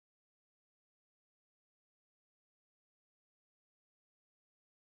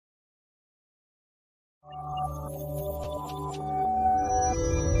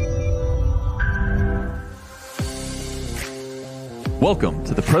Welcome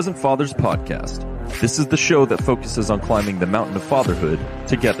to the Present Fathers Podcast. This is the show that focuses on climbing the mountain of fatherhood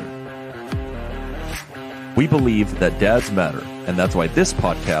together. We believe that dads matter, and that's why this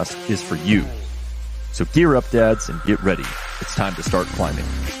podcast is for you. So gear up, dads, and get ready. It's time to start climbing.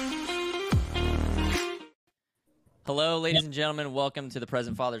 Hello, ladies and gentlemen. Welcome to the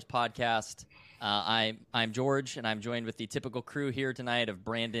Present Fathers Podcast. I'm George, and I'm joined with the typical crew here tonight of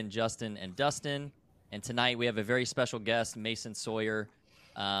Brandon, Justin, and Dustin. And tonight we have a very special guest, Mason Sawyer.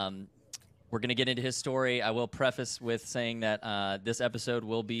 We're going to get into his story. I will preface with saying that this episode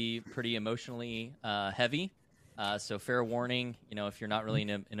will be pretty emotionally heavy. So fair warning, if you're not really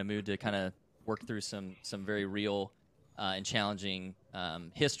in a mood to kind of work through some very real and challenging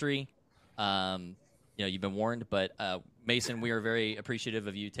history, you've been warned. But Mason, we are very appreciative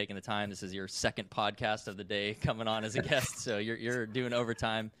of you taking the time. This is your second podcast of the day coming on as a guest, so you're doing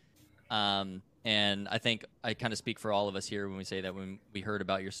overtime. And I think I kind of speak for all of us here when we say that when we heard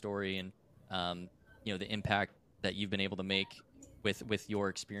about your story and, the impact that you've been able to make with your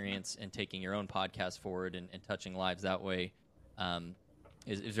experience and taking your own podcast forward and touching lives that way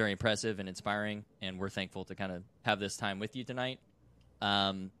is very impressive and inspiring. And we're thankful to kind of have this time with you tonight.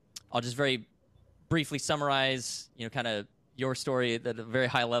 I'll just very briefly summarize, kind of your story at a very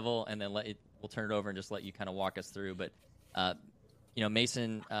high level, and then we'll turn it over and just let you kind of walk us through. But,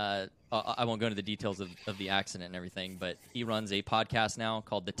 Mason, I won't go into the details of the accident and everything, but he runs a podcast now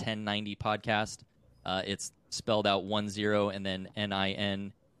called the 1090 Podcast. It's spelled out 10 and then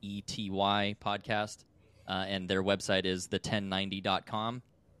NINETY podcast. And their website is the1090.com.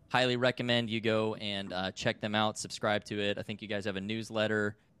 Highly recommend you go and check them out, subscribe to it. I think you guys have a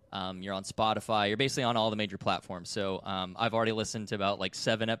newsletter. You're on Spotify. You're basically on all the major platforms. So I've already listened to about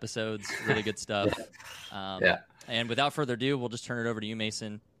 7 episodes. Really good stuff. Yeah. And without further ado, we'll just turn it over to you,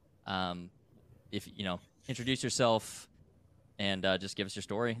 Mason. If introduce yourself and just give us your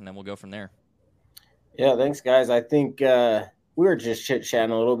story, and then we'll go from there. Yeah, thanks, guys. I think we were just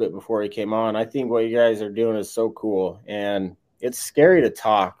chit-chatting a little bit before he came on. I think what you guys are doing is so cool, and it's scary to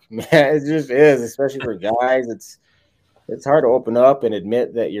talk. Man, it just is, especially for guys. It's hard to open up and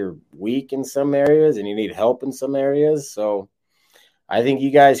admit that you're weak in some areas and you need help in some areas. So I think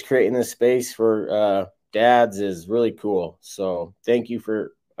you guys creating this space for dads is really cool. So thank you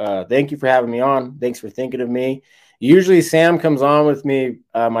for having me on. Thanks for thinking of me. Usually Sam comes on with me,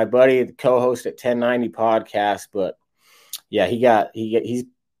 my buddy, the co-host at 1090 podcast, but yeah, he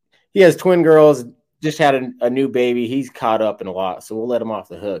has twin girls, just had a new baby. He's caught up in a lot, so we'll let him off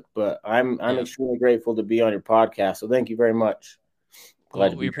the hook. But I'm extremely grateful to be on your podcast. So thank you very much.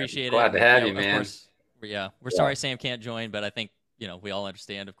 We appreciate it. Glad to have you, man. Of course, we're sorry Sam can't join, but I think we all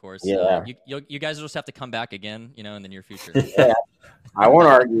understand, of course. Yeah. You guys will just have to come back again, in the near future. Yeah, I won't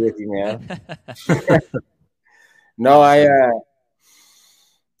argue with you, man. No, I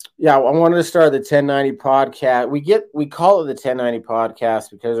wanted to start the 1090 podcast. We call it the 1090 podcast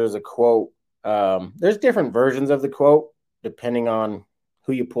because there's a quote. There's different versions of the quote depending on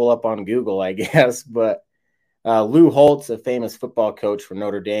who you pull up on Google, I guess. But Lou Holtz, a famous football coach for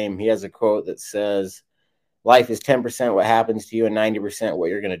Notre Dame, he has a quote that says, "Life is 10% what happens to you and 90% what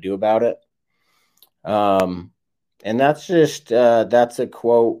you're going to do about it." And that's just that's a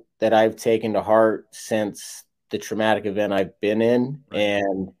quote that I've taken to heart since the traumatic event I've been in. Right.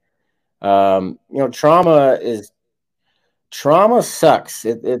 And trauma sucks.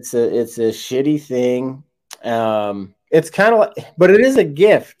 It's a shitty thing. It's kind of but it is a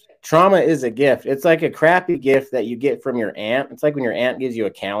gift. Trauma is a gift. It's like a crappy gift that you get from your aunt. It's like when your aunt gives you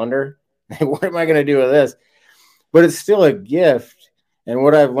a calendar. What am I going to do with this? But it's still a gift. And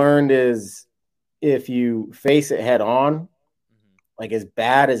what I've learned is if you face it head on, like as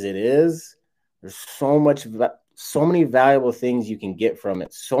bad as it is, there's so many valuable things you can get from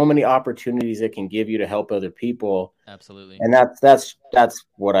it. So many opportunities it can give you to help other people. Absolutely. And that's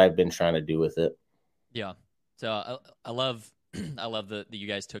what I've been trying to do with it. Yeah. So I love that you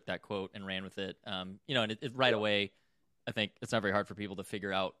guys took that quote and ran with it. And it right away, I think it's not very hard for people to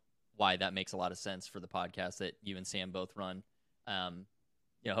figure out why that makes a lot of sense for the podcast that you and Sam both run.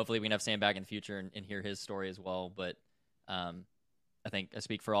 Hopefully we can have Sam back in the future and hear his story as well. But I think I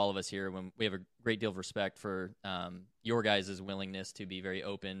speak for all of us here when we have a great deal of respect for your guys' willingness to be very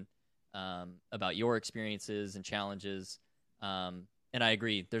open about your experiences and challenges. And I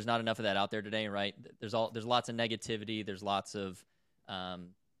agree, there's not enough of that out there today, right? There's lots of negativity. There's lots of,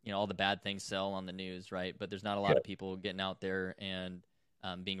 all the bad things sell on the news, right? But there's not a lot of people getting out there and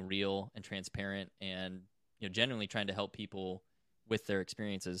being real and transparent and, genuinely trying to help people with their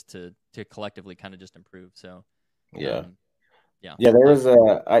experiences to collectively kind of just improve. So, there was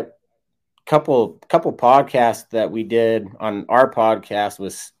a couple podcasts that we did on our podcast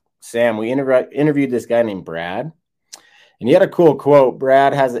with Sam. We interviewed this guy named Brad, and he had a cool quote.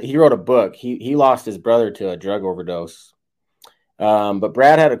 He wrote a book. He lost his brother to a drug overdose. But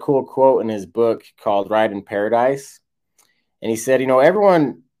Brad had a cool quote in his book called Ride in Paradise. And he said,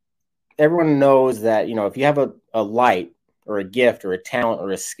 everyone knows that, if you have a light or a gift or a talent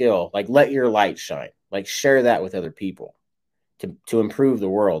or a skill, like let your light shine, like share that with other people to improve the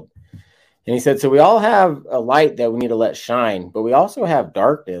world. And he said, so we all have a light that we need to let shine, but we also have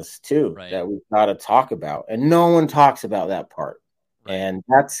darkness too, right, that we've got to talk about. And no one talks about that part. Right. And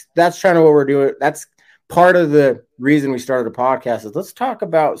that's kind of what we're doing. That's part of the reason we started a podcast is let's talk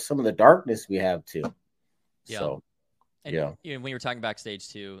about some of the darkness we have too. Yeah. So, and when you were talking backstage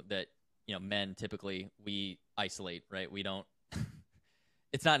too, that, men typically we isolate, right? We don't,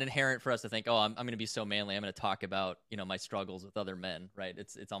 it's not inherent for us to think, oh, I'm going to be so manly. I'm going to talk about, my struggles with other men, right?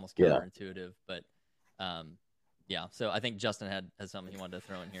 It's almost counterintuitive, but yeah. So I think Justin has something he wanted to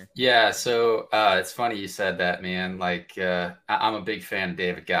throw in here. Yeah. So it's funny you said that, man. Like I'm a big fan of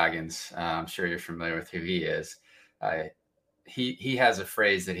David Goggins. I'm sure you're familiar with who he is. He has a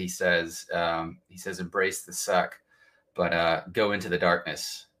phrase that he says, embrace the suck, but go into the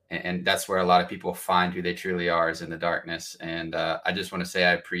darkness. And that's where a lot of people find who they truly are, is in the darkness. And I just want to say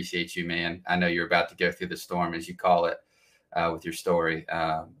I appreciate you, man. I know you're about to go through the storm, as you call it, with your story.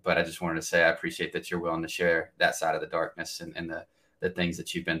 But I just wanted to say I appreciate that you're willing to share that side of the darkness and the things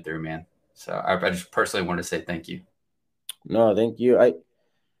that you've been through, man. So I just personally wanted to say thank you. No, thank you. I'm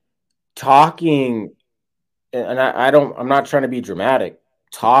not trying to be dramatic.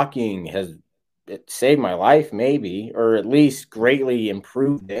 Talking it saved my life, maybe, or at least greatly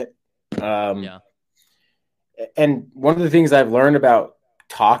improved it. And one of the things I've learned about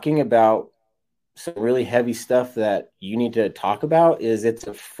talking about some really heavy stuff that you need to talk about is it's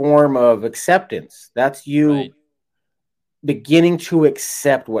a form of acceptance. That's you beginning to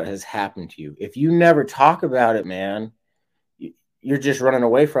accept what has happened to you. If you never talk about it, man, you're just running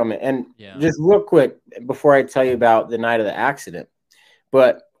away from it. And just real quick, before I tell you about the night of the accident,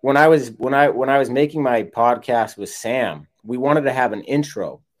 but when I was making my podcast with Sam, we wanted to have an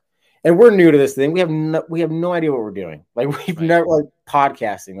intro, and we're new to this thing. We have no idea what we're doing. Like we've never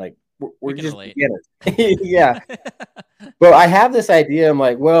podcasting. Like we're just beginners. Yeah. But I have this idea. I'm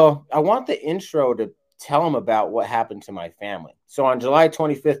like, well, I want the intro to tell them about what happened to my family. So on July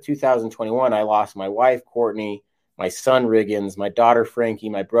 25th, 2021, I lost my wife, Courtney, my son, Riggins, my daughter, Frankie,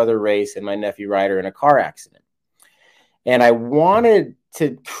 my brother, Race, and my nephew, Ryder, in a car accident. And I wanted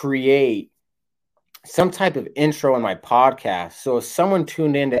to create some type of intro in my podcast. So if someone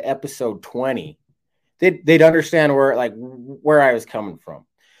tuned into episode 20, they'd understand where I was coming from.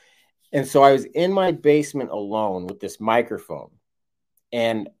 And so I was in my basement alone with this microphone,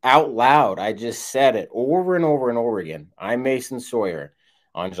 and out loud, I just said it over and over and over again. I'm Mason Sawyer.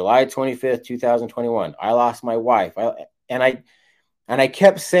 On July 25th, 2021, I lost my wife. And I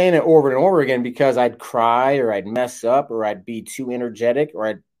kept saying it over and over again because I'd cry or I'd mess up or I'd be too energetic or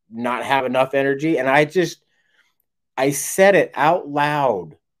I'd not have enough energy. And I said it out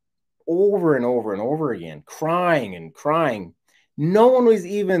loud over and over and over again, crying and crying. No one was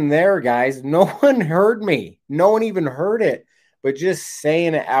even there, guys. No one heard me. No one even heard it. But just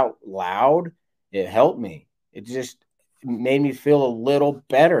saying it out loud, it helped me. It just made me feel a little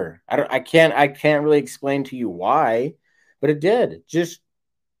better. I can't really explain to you why. But it did. Just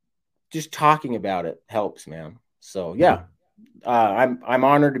talking about it helps, man. So yeah, I'm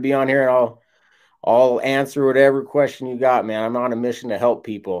honored to be on here, and I'll answer whatever question you got, man. I'm on a mission to help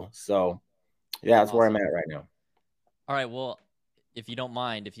people. So yeah, that's awesome. Where I'm at right now. All right. Well, if you don't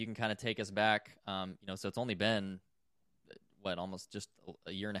mind, if you can kind of take us back, so it's only been almost just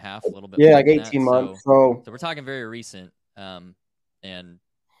a year and a half, a little bit. Yeah, like 18 months. So we're talking very recent. And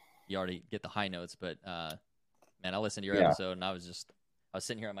you already get the high notes, but man, I listened to your episode, and I was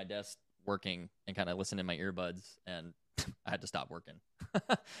sitting here at my desk working and kind of listening in my earbuds, and I had to stop working.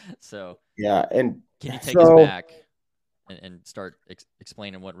 So yeah, and can you take us back and start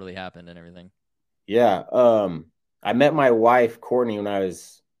explaining what really happened and everything? Yeah, I met my wife Courtney when I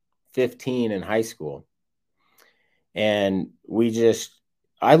was 15 in high school, and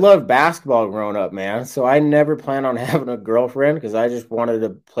I loved basketball growing up, man. So I never planned on having a girlfriend because I just wanted to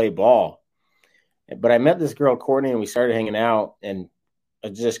play ball. But I met this girl, Courtney, and we started hanging out, and I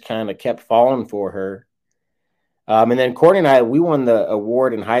just kind of kept falling for her. And then Courtney and I, we won the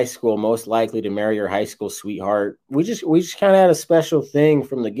award in high school, most likely to marry your high school sweetheart. We just kind of had a special thing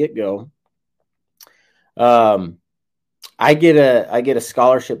from the get-go. I get a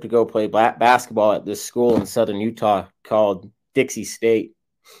scholarship to go play basketball at this school in Southern Utah called Dixie State.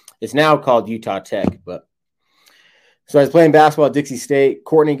 It's now called Utah Tech, but so I was playing basketball at Dixie State.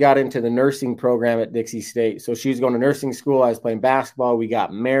 Courtney got into the nursing program at Dixie State. So she was going to nursing school. I was playing basketball. We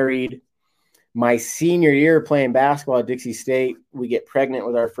got married. My senior year playing basketball at Dixie State, we get pregnant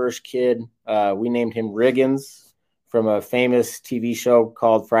with our first kid. We named him Riggins from a famous TV show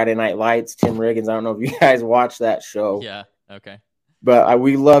called Friday Night Lights. Tim Riggins. I don't know if you guys watch that show. Yeah. Okay. But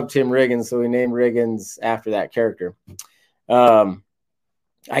we loved Tim Riggins, so we named Riggins after that character.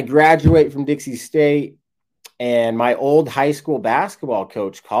 I graduate from Dixie State, and my old high school basketball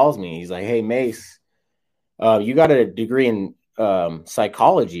coach calls me. He's like, "Hey, Mace, you got a degree in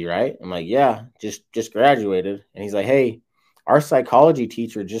psychology, right?" I'm like, "Yeah, just graduated." And he's like, "Hey, our psychology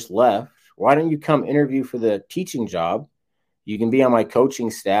teacher just left. Why don't you come interview for the teaching job? You can be on my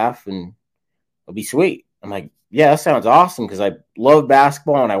coaching staff, and it'll be sweet." I'm like, "Yeah, that sounds awesome because I love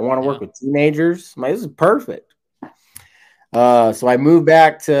basketball and I want to work with teenagers." I'm like, "This is perfect." So I moved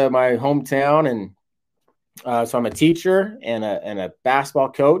back to my hometown, and so I'm a teacher and a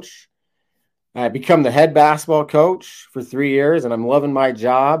basketball coach. I become the head basketball coach for 3 years, and I'm loving my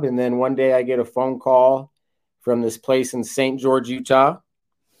job. And then one day I get a phone call from this place in St. George, Utah,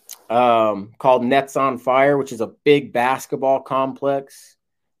 called Nets on Fire, which is a big basketball complex,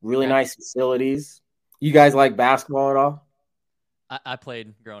 really nice facilities. You guys like basketball at all? I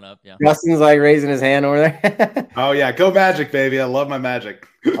played growing up, yeah. Justin's like raising his hand over there. Oh, yeah. Go Magic, baby. I love my Magic.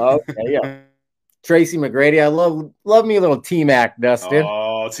 Okay, yeah. Tracy McGrady. I love me a little T-Mac, Dustin.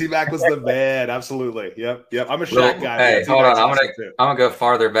 Oh, T-Mac was the man. Absolutely. Yep. I'm a Shaq guy. Hey, hold on. I'm gonna go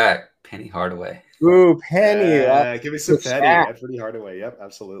farther back. Penny Hardaway. Ooh, Penny. Yeah, give me some Penny. That's pretty Hardaway. Yep,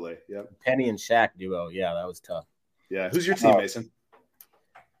 absolutely. Yep. Penny and Shaq duo. Yeah, that was tough. Yeah. Who's your team, Mason?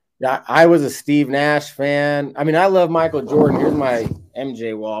 Yeah, I was a Steve Nash fan. I mean, I love Michael Jordan. Here's my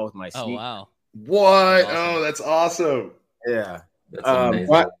MJ wall with my sneakers. Oh, wow. What? That's awesome. Yeah. That's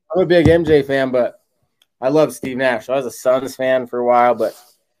amazing. I'm a big MJ fan, but I love Steve Nash. So I was a Suns fan for a while, but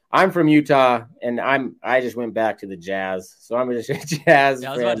I'm from Utah, and I just went back to the Jazz. So I'm just a Jazz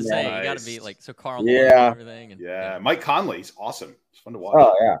fan. I was about to say, Nice. you got to be like, so Karl Yeah. and everything. And, Mike Conley's awesome. It's fun to watch.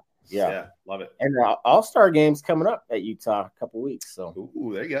 Oh, yeah. Love it. And All-Star game's coming up at Utah a couple weeks. So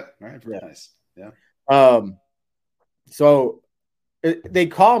Ooh, there you go. All right, very nice. Yeah. So they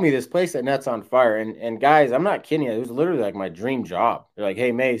call me this place at Nets on Fire, and guys, I'm not kidding you. It was literally like my dream job. They're like,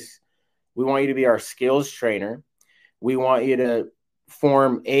 "Hey, Mace, we want you to be our skills trainer. We want you to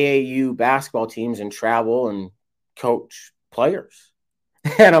form AAU basketball teams and travel and coach players."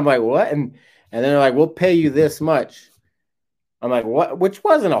 And I'm like, "What?" And then they're like, "We'll pay you this much." I'm like, "What?" Which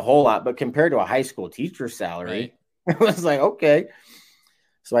wasn't a whole lot, but compared to a high school teacher salary, it was like, okay.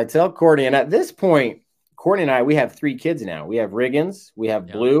 So I tell Courtney, and at this point, Courtney and I, we have 3 kids now. We have Riggins, we have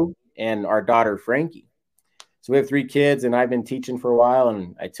Blue, and our daughter, Frankie. So we have 3 kids, and I've been teaching for a while,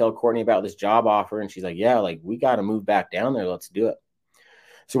 and I tell Courtney about this job offer, and she's like, "Yeah, like we got to move back down there. Let's do it."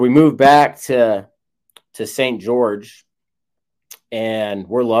 So we moved back to St. George, and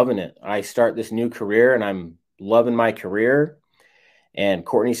we're loving it. I start this new career, and I'm loving my career. And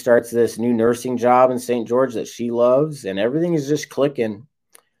Courtney starts this new nursing job in St. George that she loves, and everything is just clicking.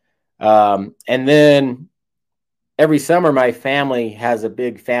 And then every summer, my family has a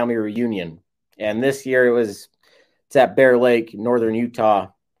big family reunion. And this year it's at Bear Lake, northern Utah.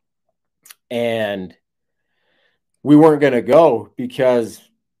 And we weren't going to go because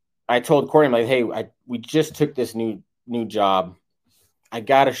I told Courtney, I'm like, "Hey, we just took this new job. I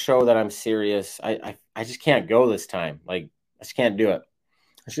got to show that I'm serious. I just can't go this time. Like, I just can't do it."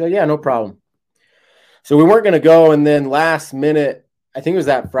 She's like, "Yeah, no problem." So we weren't going to go. And then last minute, I think it was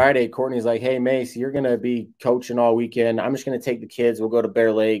that Friday, Courtney's like, "Hey, Mace, you're going to be coaching all weekend. I'm just going to take the kids. We'll go to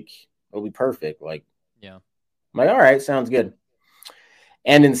Bear Lake. It'll be perfect." Like, yeah. I'm like, "All right, sounds good."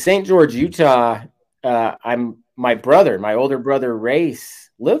 And in St. George, Utah, my older brother,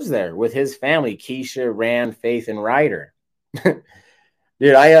 Race, lives there with his family, Keisha, Rand, Faith, and Ryder.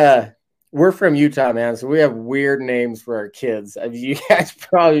 Dude, we're from Utah, man, so we have weird names for our kids. I mean, you guys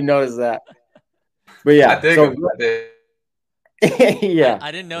probably noticed that. But yeah. I think yeah.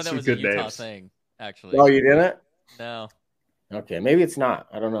 I didn't know Those that are was a good Utah names. thing, actually. Oh, you didn't? No. Okay, maybe it's not.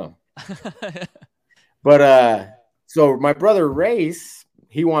 I don't know. But so my brother Race,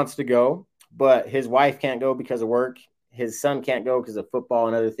 he wants to go, but his wife can't go because of work. His son can't go because of football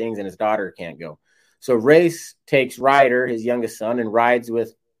and other things, and his daughter can't go. So Race takes Ryder, his youngest son, and rides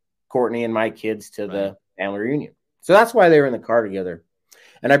with Courtney and my kids to the family reunion. So that's why they were in the car together.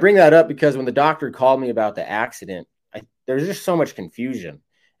 And I bring that up because when the doctor called me about the accident, there's just so much confusion.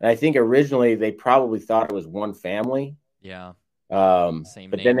 And I think originally they probably thought it was one family. Yeah. But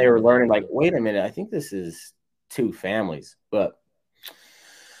then they were learning, like, wait a minute, I think this is 2 families. But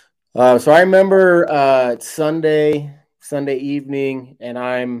So I remember it's Sunday evening, and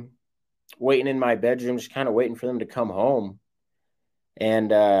I'm waiting in my bedroom, just kind of waiting for them to come home.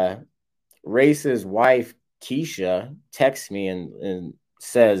 And Race's wife, Keisha, texts me and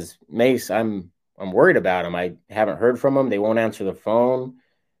says, Mace, I'm worried about him. I haven't heard from him. They won't answer the phone.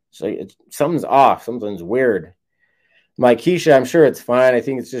 So something's off. Something's weird. I'm like, Keisha, I'm sure it's fine. I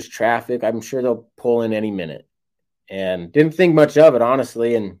think it's just traffic. I'm sure they'll pull in any minute. And didn't think much of it,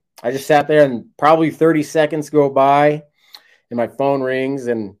 honestly. And I just sat there, and probably 30 seconds go by, and my phone rings,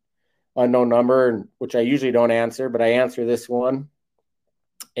 and unknown number, which I usually don't answer, but I answer this one.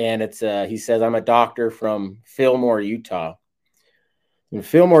 And it's he says, I'm a doctor from Fillmore, Utah. And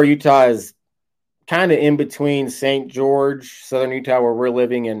Fillmore, Utah is kind of in between St. George, southern Utah, where we're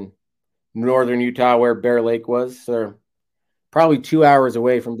living, and northern Utah, where Bear Lake was. So they're probably 2 hours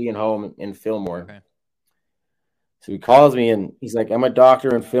away from being home in Fillmore. Okay. So he calls me, and he's like, I'm a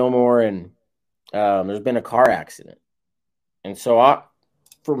doctor in Fillmore, and there's been a car accident. And so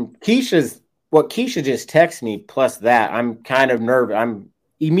from what Keisha just texted me, plus that, I'm kind of nervous. I'm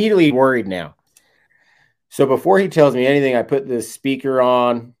immediately worried now. So before he tells me anything, I put the speaker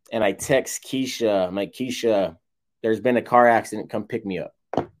on, and I text Keisha. I'm like, Keisha, there's been a car accident. Come pick me up.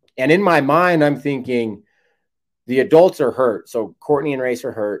 And in my mind, I'm thinking, the adults are hurt. So Courtney and Race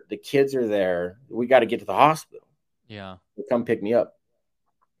are hurt. The kids are there. We got to get to the hospital. Yeah. Come pick me up.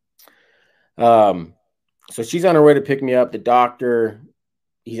 So she's on her way to pick me up. The doctor,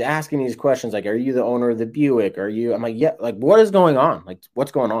 he's asking these questions like, are you the owner of the Buick? I'm like, yeah. Like, what is going on? Like,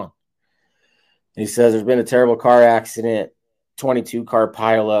 what's going on? And he says, there's been a terrible car accident, 22 car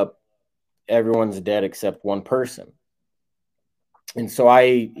pileup. Everyone's dead except one person. And so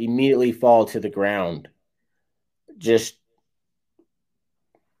I immediately fall to the ground. Just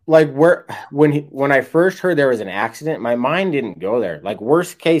like when I first heard there was an accident, my mind didn't go there. Like,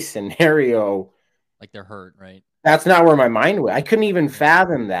 worst case scenario, like they're hurt, right? That's not where my mind went. I couldn't even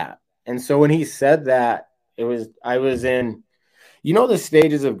fathom that. And so when he said that, I was in, the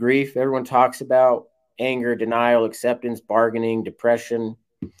stages of grief everyone talks about: anger, denial, acceptance, bargaining, depression.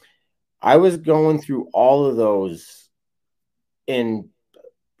 I was going through all of those in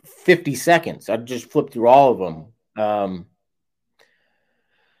 50 seconds. I just flipped through all of them.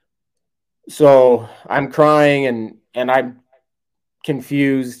 So I'm crying and I'm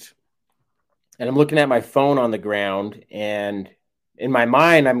confused, and I'm looking at my phone on the ground, and in my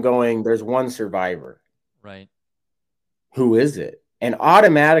mind, I'm going, there's one survivor. Right. Who is it? And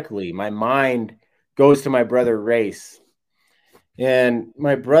automatically my mind goes to my brother Race. And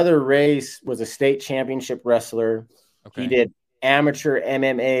my brother Race was a state championship wrestler. Okay. He did amateur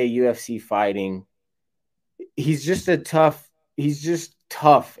MMA, UFC fighting. He's just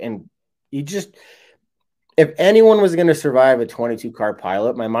tough. And if anyone was going to survive a 22 car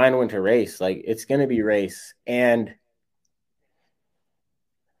pileup, my mind went to Race. Like, it's going to be Race. And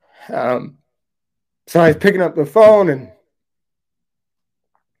so I was picking up the phone, and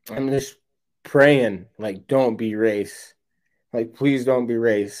I'm just praying, like, don't be Race. Like, please don't be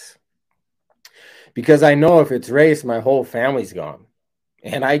Race. Because I know if it's Race, my whole family's gone.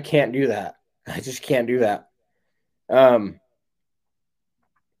 And I can't do that. I just can't do that.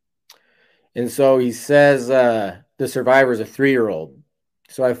 And so he says the survivor's a 3-year-old.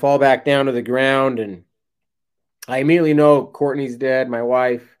 So I fall back down to the ground, and I immediately know Courtney's dead, my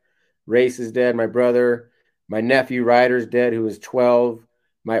wife. Race is dead, my brother. My nephew Ryder's dead, who was 12.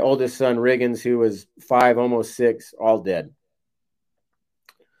 My oldest son Riggins, who was 5, almost 6, all dead.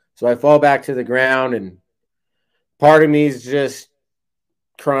 So I fall back to the ground, and part of me is just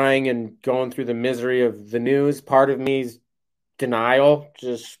crying and going through the misery of the news. Part of me is denial,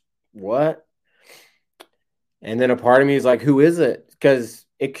 just what? And then a part of me is like, who is it? Because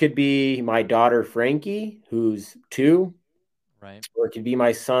it could be my daughter Frankie, who's 2, right? Or it could be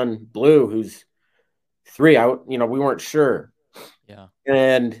my son Blue, who's 3. We weren't sure. Yeah.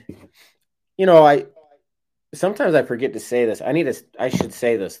 And sometimes I forget to say this. I should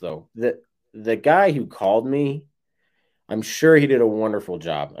say this though. The guy who called me, I'm sure he did a wonderful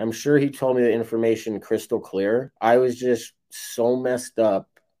job. I'm sure he told me the information crystal clear. I was just so messed up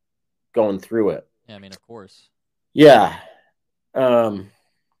going through it. Yeah, I mean, of course. Yeah. Sorry,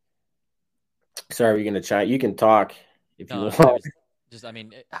 we're gonna chat. You can talk if you want.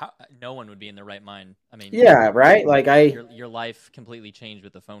 No one would be in their right mind. I mean, yeah, right. Like your life completely changed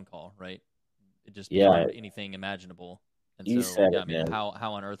with the phone call, right? It just beyond anything imaginable. And you so, said yeah, it, I mean, man. how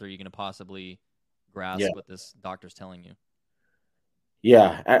on earth are you going to possibly grasp what this doctor's telling you?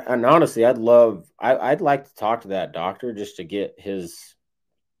 Yeah, and honestly, I'd like to talk to that doctor just to get his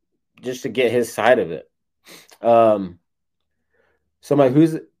side of it. So I'm like,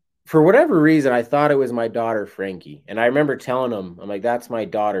 for whatever reason, I thought it was my daughter, Frankie. And I remember telling him, I'm like, that's my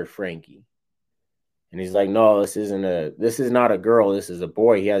daughter, Frankie. And he's like, no, this is not a girl. This is a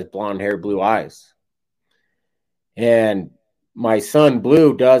boy. He has blonde hair, blue eyes. And my son,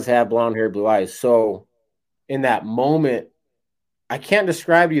 Blue, does have blonde hair, blue eyes. So in that moment, I can't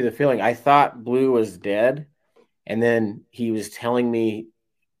describe to you the feeling. I thought Blue was dead. And then he was telling me,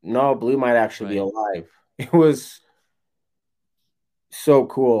 no, Blue might actually be alive. It was so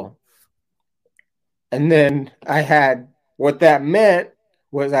cool. And then what that meant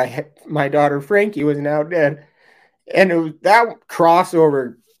was my daughter Frankie was now dead. And that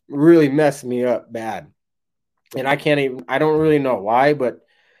crossover really messed me up bad. And I don't really know why, but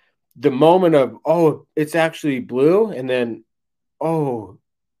the moment of, oh, it's actually Blue. And then, oh,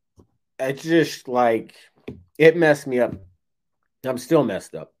 it's just like, it messed me up. I'm still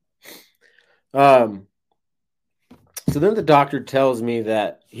messed up. So then the doctor tells me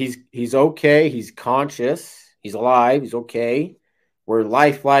that he's okay. He's conscious. He's alive. He's okay. We're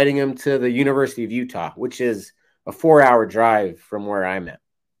life flighting him to the University of Utah, which is a 4-hour drive from where I'm at.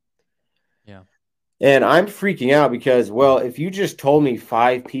 Yeah. And I'm freaking out because, well, if you just told me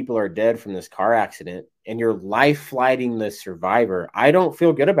 5 people are dead from this car accident and you're life flighting the survivor, I don't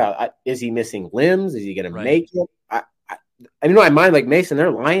feel good about it. Is he missing limbs? Is he going to make it? I know in my mind, like, Mason, they're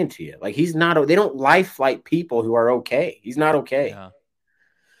lying to you. Like, he's not, they don't life flight people who are okay. He's not okay.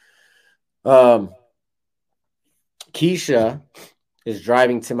 Yeah. Keisha is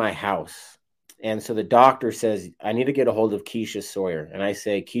driving to my house. And so the doctor says, I need to get a hold of Keisha Sawyer. And I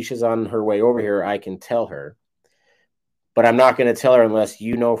say, Keisha's on her way over here. I can tell her. But I'm not going to tell her unless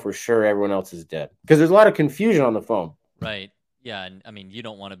you know for sure everyone else is dead. Because there's a lot of confusion on the phone. Right. Yeah. And I mean, you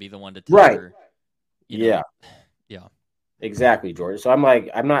don't want to be the one to tell her. Yeah. Yeah. Exactly, George. So I'm like,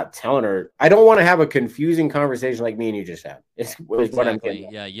 I'm not telling her. I don't want to have a confusing conversation like me and you just had. It's exactly. What I'm getting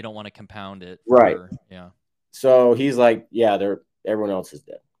at. Yeah, you don't want to compound it. Right. Yeah. So he's like, yeah, everyone else is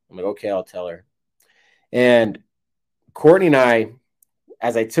dead. I'm like, okay, I'll tell her. And Courtney and I,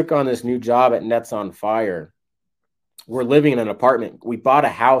 as I took on this new job at Nets on Fire, we're living in an apartment. We bought a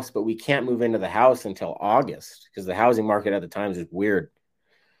house, but we can't move into the house until August because the housing market at the time is weird.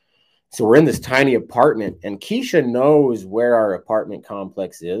 So we're in this tiny apartment, and Keisha knows where our apartment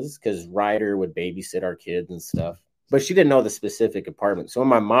complex is because Ryder would babysit our kids and stuff, but she didn't know the specific apartment. So in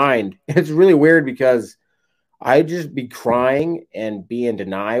my mind, it's really weird because I'd just be crying and be in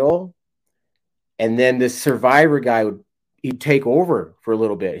denial. And then this survivor guy he'd take over for a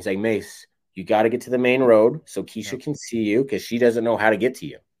little bit. He's like, Mace, you got to get to the main road so Keisha can see you because she doesn't know how to get to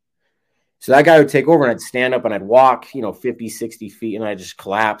you. So that guy would take over and I'd stand up and I'd walk, 50, 60 feet and I'd just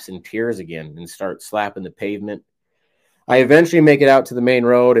collapse in tears again and start slapping the pavement. I eventually make it out to the main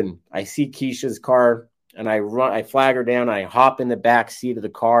road and I see Keisha's car and I flag her down. And I hop in the back seat of the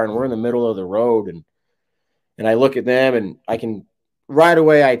car and we're in the middle of the road. And I look at them and I can right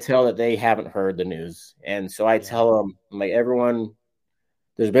away, I tell that they haven't heard the news. And so I tell them, I'm like, everyone,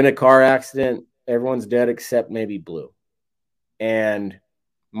 there's been a car accident. Everyone's dead except maybe Blue. And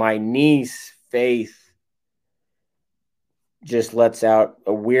my niece, Faith, just lets out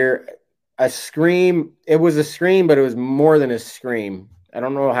a scream. It was a scream, but it was more than a scream. I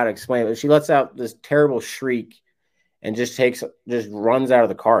don't know how to explain it, but she lets out this terrible shriek and just runs out of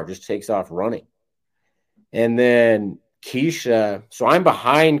the car, just takes off running. And then Keisha, so I'm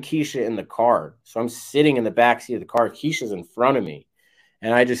behind Keisha in the car. So I'm sitting in the back seat of the car. Keisha's in front of me.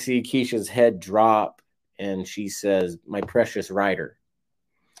 And I just see Keisha's head drop and she says, my precious Ryder.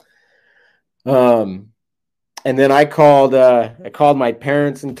 And then I called my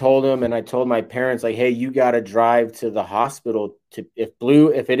parents and told them, and I told my parents, like, hey, you got to drive to the hospital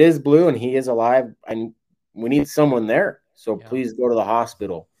if it is Blue and he is alive, we need someone there. So please go to the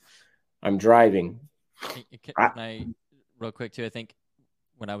hospital. I'm driving. Can I real quick too? I think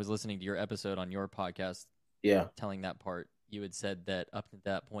when I was listening to your episode on your podcast, telling that part, you had said that up to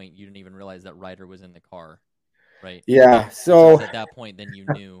that point, you didn't even realize that Ryder was in the car, right? Yeah. So at that point, then you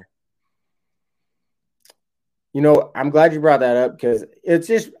knew. I'm glad you brought that up because it's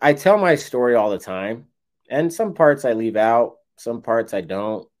just, I tell my story all the time and some parts I leave out, some parts I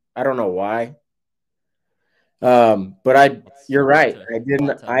don't. I don't know why. But you're right.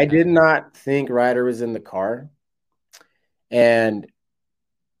 I did not think Ryder was in the car. And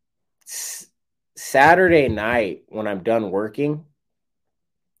Saturday night when I'm done working,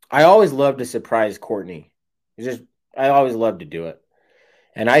 I always love to surprise Courtney. I always love to do it.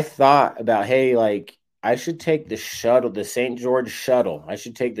 And I thought about, hey, like, I should take the St. George shuttle. I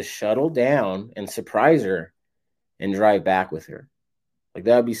should take the shuttle down and surprise her and drive back with her. Like,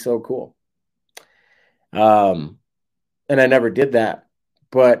 that would be so cool. And I never did that.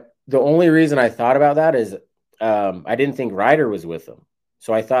 But the only reason I thought about that is I didn't think Ryder was with him.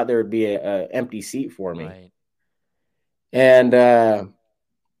 So I thought there would be a empty seat for me. Right. And,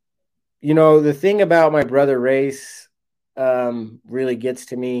 the thing about my brother Race really gets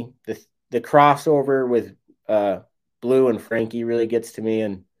to me. The crossover with Blue and Frankie really gets to me.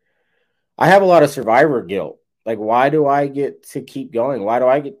 And I have a lot of survivor guilt. Like, why do I get to keep going? Why do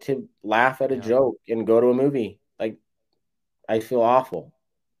I get to laugh at a joke and go to a movie? Like, I feel awful.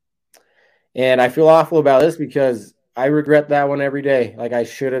 And I feel awful about this because I regret that one every day. Like, I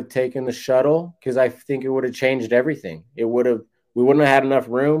should have taken the shuttle because I think it would have changed everything. We wouldn't have had enough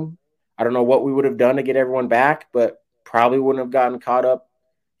room. I don't know what we would have done to get everyone back, but probably wouldn't have gotten caught up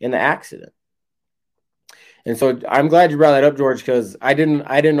in the accident. And so I'm glad you brought that up, George, because I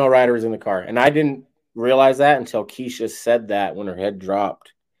didn't know Ryder was in the car. And I didn't realize that until Keisha said that when her head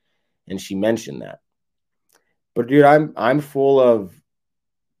dropped and she mentioned that. But dude, I'm full of,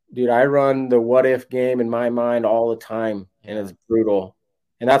 I run the what if game in my mind all the time, and it's brutal.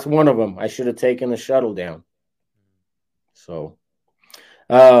 And that's one of them. I should have taken the shuttle down. So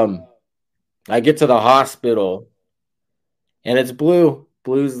I get to the hospital and it's Blue.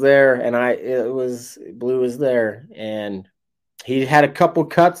 Blue's there, and Blue was there, and he had a couple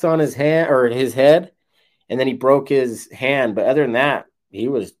cuts on his hand or his head, and then he broke his hand. But other than that, he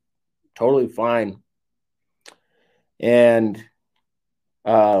was totally fine. And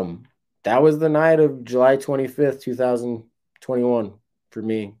that was the night of July 25th, 2021 for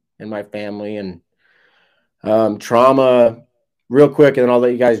me and my family. And trauma, real quick, and then I'll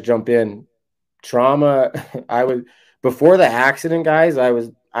let you guys jump in. Trauma, before the accident, guys,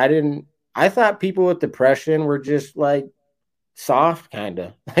 I thought people with depression were just like soft, kind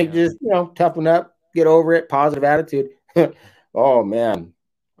of like just, toughen up, get over it, positive attitude. Oh man,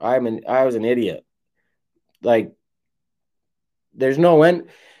 I was an idiot. Like, there's no end.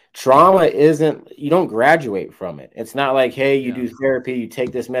 Trauma you don't graduate from it. It's not like, hey, you do therapy, you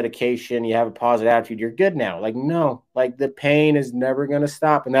take this medication, you have a positive attitude, you're good now. Like, no, like the pain is never going to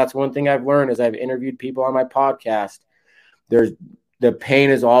stop. And that's one thing I've learned as I've interviewed people on my podcast. The pain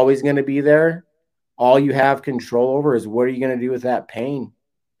is always going to be there. All you have control over is what are you going to do with that pain?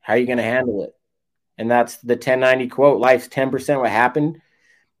 How are you going to handle it? And that's the 1090 quote, life's 10% what happened.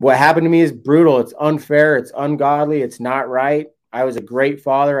 What happened to me is brutal. It's unfair. It's ungodly. It's not right. I was a great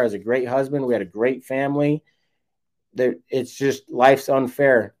father. I was a great husband. We had a great family. It's just life's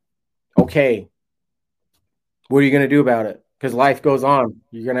unfair. Okay. What are you going to do about it? Because life goes on.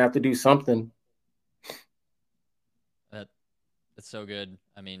 You're going to have to do something. That's so good.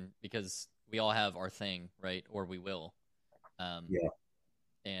 I mean, because we all have our thing, right? Or we will.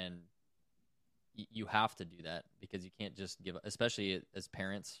 And you have to do that because you can't just give up, especially as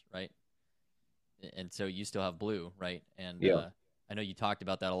parents, right? And so you still have Blue, right? And I know you talked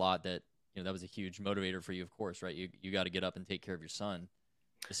about that a lot, that that was a huge motivator for you, of course, right? You got to get up and take care of your son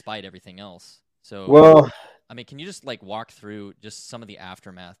despite everything else. So, well, I mean, can you just like walk through just some of the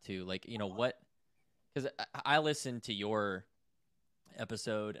aftermath too? Like, what, because I listened to your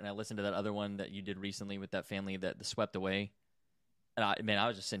episode and I listened to that other one that you did recently with that family that swept away. And I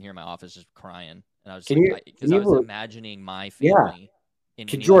was just sitting here in my office just crying. And I was because I was imagining my family.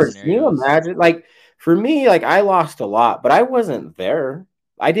 George, can you imagine? Like, for me, like, I lost a lot, but I wasn't there.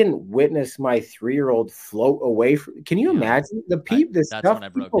 I didn't witness my 3-year-old float away from. Can you imagine the people? That's stuff when I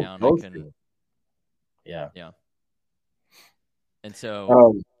broke down. I couldn't. Yeah. And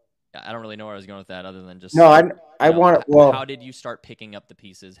so I don't really know where I was going with that, other than just how did you start picking up the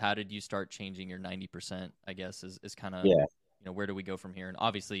pieces? How did you start changing your 90%? I guess is kind of where do we go from here? And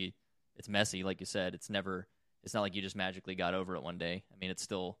obviously, it's messy, like you said. It's not like you just magically got over it one day. I mean,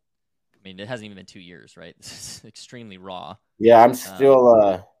 it hasn't even been 2 years, right? This is extremely raw. Yeah, I'm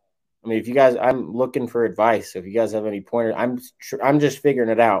still, if you guys, I'm looking for advice. So if you guys have any pointers, I'm just figuring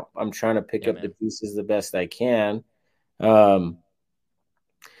it out. I'm trying to pick up the pieces the best I can. But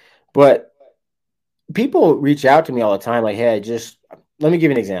people reach out to me all the time. Like, hey, let me give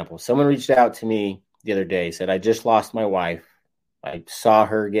you an example. Someone reached out to me the other day, said, I just lost my wife. I saw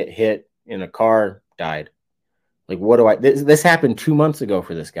her get hit in a car, died. Like, what do this happened 2 months ago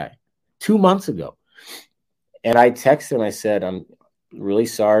for this guy, 2 months ago. And I texted him, I said, I'm really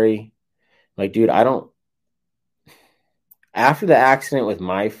sorry. Like, dude, after the accident with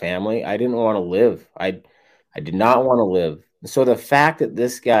my family, I didn't want to live. I did not want to live. So the fact that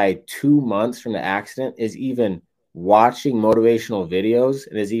this guy 2 months from the accident is even watching motivational videos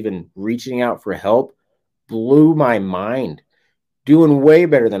and is even reaching out for help blew my mind. Doing way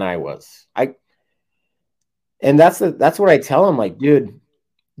better than I was. And that's what I tell him, like, dude,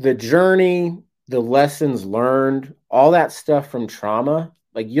 the journey, the lessons learned, all that stuff from trauma,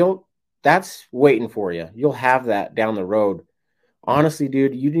 Like that's waiting for you. You'll have that down the road. Honestly,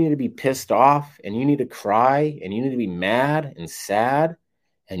 dude, you need to be pissed off and you need to cry and you need to be mad and sad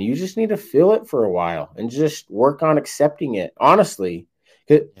and you just need to feel it for a while and just work on accepting it. Honestly,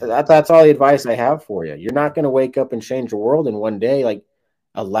 that's all the advice I have for you. You're not going to wake up and change the world in one day. Like,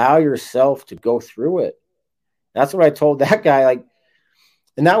 allow yourself to go through it. That's what I told that guy. Like,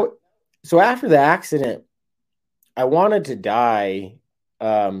 and now, so after the accident, I wanted to die,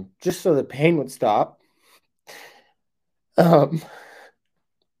 just so the pain would stop. Because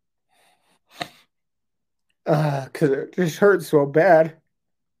it just hurt so bad.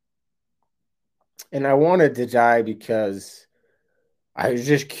 And I wanted to die because I was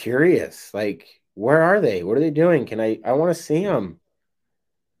just curious. Like, where are they? What are they doing? I want to see them.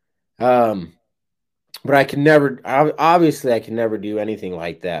 But I can never, obviously, I can never do anything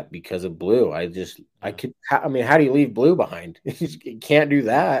like that because of Blue. I mean, how do you leave Blue behind? You can't do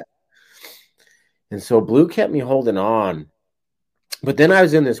that. And so Blue kept me holding on. But then I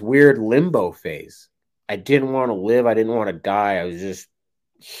was in this weird limbo phase. I didn't want to live. I didn't want to die. I was just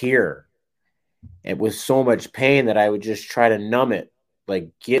here. It was so much pain that I would just try to numb it.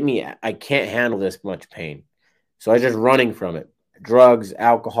 Like, I can't handle this much pain. So I was just running from it. Drugs,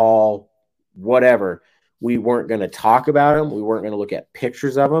 alcohol, whatever. We weren't going to talk about them. We weren't going to look at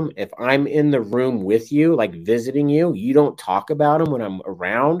pictures of them. If I'm in the room with you, like visiting you, you don't talk about them when I'm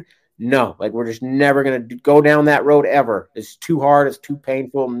around. No, like we're just never going to go down that road ever. It's too hard. It's too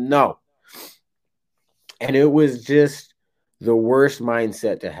painful. No. And it was just the worst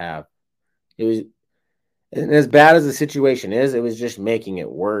mindset to have. It was, and as bad as the situation is, it was just making it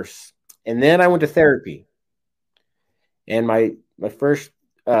worse. And then I went to therapy. And my first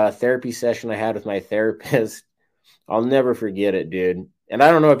therapy session I had with my therapist, I'll never forget it, dude. And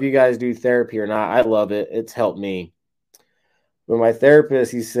I don't know if you guys do therapy or not. I love it. It's helped me. But my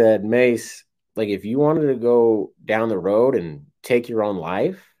therapist, he said, Mace, like if you wanted to go down the road and take your own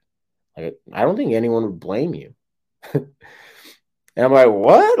life, like I don't think anyone would blame you. And I'm like,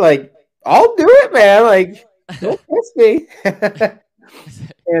 what? Like, I'll do it, man. Like, don't kiss me.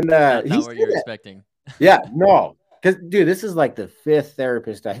 And not what you're expecting. Yeah, no. Because, dude, this is like the 5th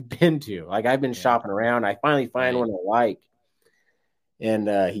therapist I've been to. Like, I've been shopping around. I finally find one I like.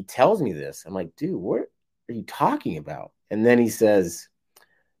 And he tells me this. I'm like, dude, what are you talking about? And then he says,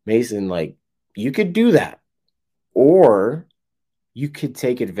 Mason, like, you could do that. Or you could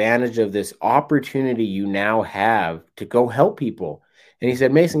take advantage of this opportunity you now have to go help people. And he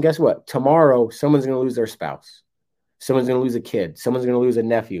said, Mason, guess what? Tomorrow, someone's going to lose their spouse. Someone's going to lose a kid. Someone's going to lose a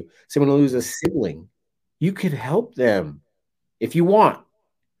nephew. Someone's going to lose a sibling. You could help them if you want.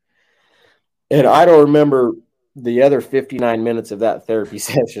 And I don't remember the other 59 minutes of that therapy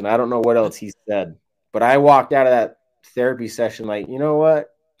session. I don't know what else he said. But I walked out of that therapy session like, you know what?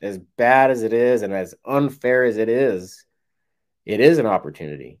 As bad as it is and as unfair as it is an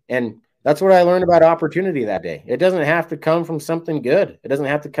opportunity. And that's what I learned about opportunity that day. It doesn't have to come from something good. It doesn't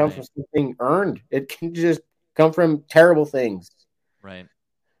have to come from something earned. It can just come from terrible things. Right.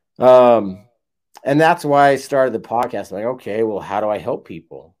 And that's why I started the podcast. Like, okay, well, how do I help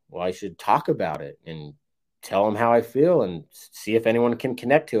people? Well, I should talk about it and tell them how I feel and see if anyone can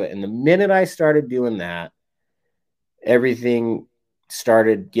connect to it. And the minute I started doing that, everything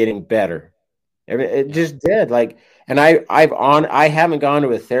started getting better. It just did. Like, and I haven't gone to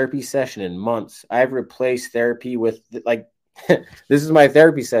a therapy session in months. I've replaced therapy with like, this is my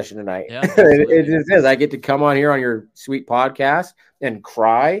therapy session tonight. Yeah, it just is. I get to come on here on your sweet podcast and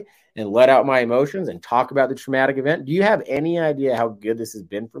cry and let out my emotions and talk about the traumatic event. Do you have any idea how good this has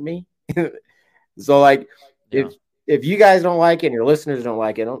been for me? So like, if you guys don't like it and your listeners don't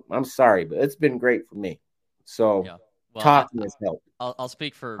like it, I'm sorry, but it's been great for me. So talking has helped. I'll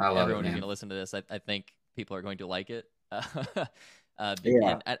speak for everyone who's going to listen to this. I think people are going to like it.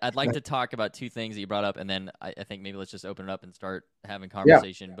 And I'd like to talk about 2 things that you brought up, and then I think maybe let's just open it up and start having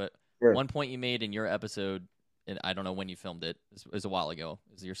conversation. But one point you made in your episode, and I don't know when you filmed it. It was a while ago.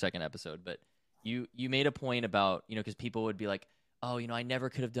 It was your 2nd episode, but you made a point about, because people would be like, oh, I never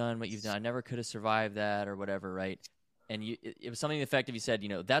could have done what you've done. I never could have survived that or whatever, right? And it was something effective. You said,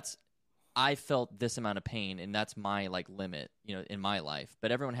 I felt this amount of pain, and that's my like limit, in my life.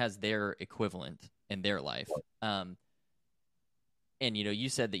 But everyone has their equivalent in their life. And you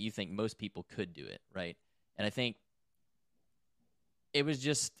said that you think most people could do it, right? And I think it was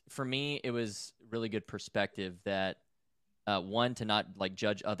just, for me, it was really good perspective that one, to not like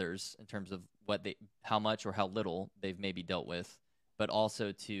judge others in terms of how much or how little they've maybe dealt with, but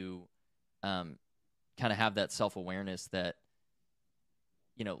also to kind of have that self-awareness that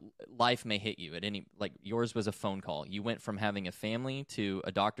life may hit you at any, like yours was a phone call. You went from having a family to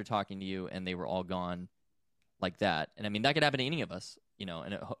a doctor talking to you and they were all gone like that. And I mean, that could happen to any of us,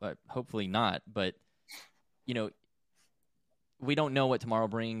 and hopefully not, but we don't know what tomorrow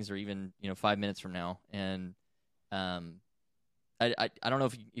brings or even, 5 minutes from now. And, I don't know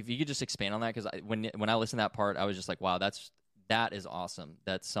if you could just expand on that. Cause when I listened to that part, I was just like, wow, that is awesome.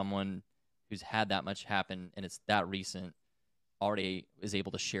 That someone who's had that much happen and it's that recent already is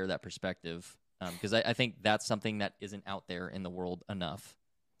able to share that perspective. Because I think that's something that isn't out there in the world enough.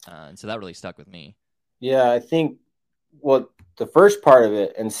 And so that really stuck with me. Yeah, I think, the first part of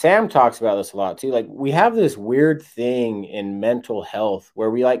it, and Sam talks about this a lot too, like we have this weird thing in mental health where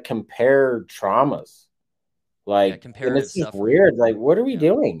we like compare traumas. Like, and it's just weird. Like, what are we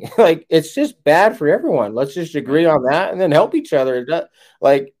doing? Like, it's just bad for everyone. Let's just agree on that and then help each other.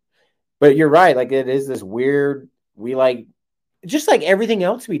 But you're right. Like, it is this weird, we like, just like everything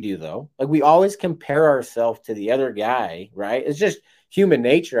else we do, though. Like, we always compare ourselves to the other guy, right? It's just human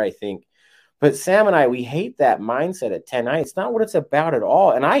nature, I think. But Sam and I, we hate that mindset at 10-9. It's not what it's about at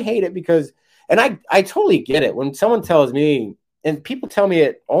all. And I hate it because, and I totally get it. When someone tells me, and people tell me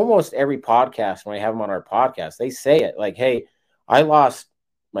it almost every podcast when I have them on our podcast, they say it like, hey, I lost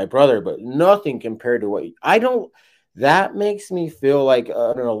my brother, but nothing compared to what that makes me feel like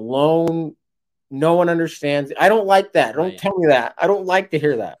an alone. No one understands. I don't like that. Don't tell me that. I don't like to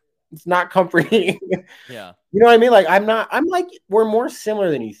hear that. It's not comforting. Yeah. You know what I mean? Like, I'm like, we're more similar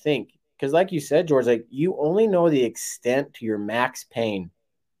than you think. Because like you said, George, like you only know the extent to your max pain.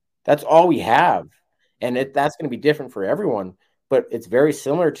 That's all we have. And that's going to be different for everyone. But it's very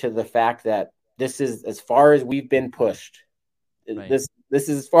similar to the fact that this is as far as we've been pushed. Right. This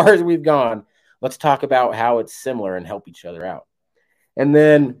is as far as we've gone. Let's talk about how it's similar and help each other out. And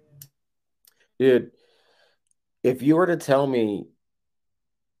then, dude, if you were to tell me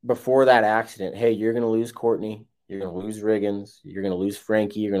before that accident, hey, you're going to lose Courtney, you're going to lose Riggins, you're going to lose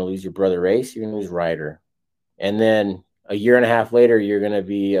Frankie, you're going to lose your brother Race, you're going to lose Ryder. And then a year and a half later, you're going to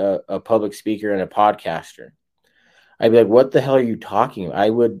be a public speaker and a podcaster. I'd be like, what the hell are you talking about? I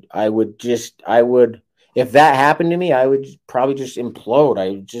would, if that happened to me, I would probably just implode.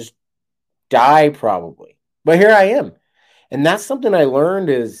 I would just die probably. But here I am. And that's something I learned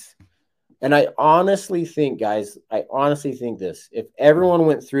and I honestly think, guys, this. If everyone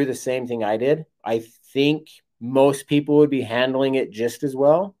went through the same thing I did, I think most people would be handling it just as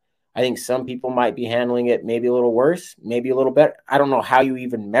well. I think some people might be handling it maybe a little worse, maybe a little better. I don't know how you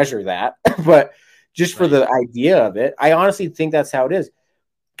even measure that, but just for the idea of it, I honestly think that's how it is.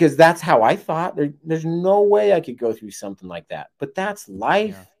 Because that's how I thought. There's no way I could go through something like that. But that's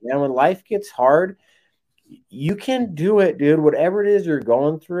life. Yeah. And when life gets hard, you can do it, dude. Whatever it is you're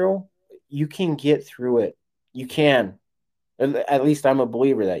going through, you can get through it. You can. At least I'm a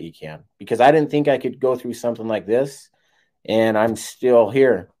believer that you can. Because I didn't think I could go through something like this. And I'm still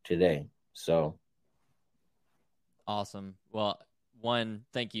here today. So. Awesome. Well, one,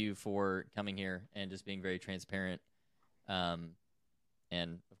 thank you for coming here and just being very transparent.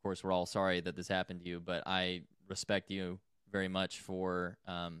 And of course, we're all sorry that this happened to you, but I respect you very much for,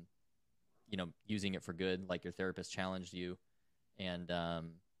 using it for good, like your therapist challenged you, and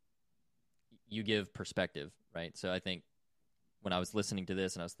you give perspective, right? So I think when I was listening to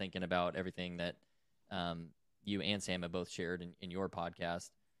this and I was thinking about everything that you and Sam have both shared in your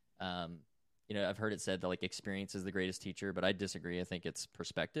podcast, I've heard it said that like experience is the greatest teacher, but I disagree. I think it's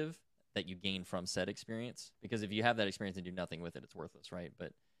perspective that you gain from said experience, because if you have that experience and do nothing with it, it's worthless, right?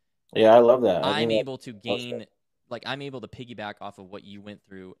 But yeah, I love that. I'm able to gain, like I'm able to piggyback off of what you went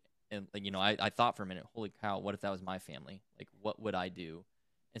through. And I thought for a minute, holy cow, what if that was my family? Like, what would I do?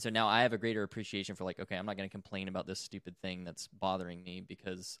 And so now I have a greater appreciation for like, okay, I'm not going to complain about this stupid thing that's bothering me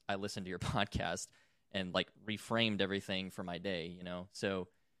because I listened to your podcast and like reframed everything for my day, So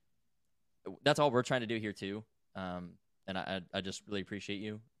that's all we're trying to do here too. And I just really appreciate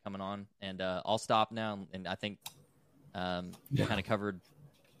you coming on, and I'll stop now. And I think you kind of covered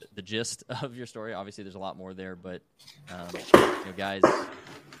the gist of your story. Obviously there's a lot more there, but guys,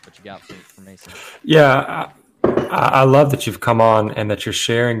 what you got for Mason? Yeah. I love that you've come on and that you're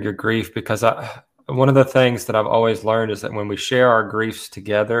sharing your grief, because one of the things that I've always learned is that when we share our griefs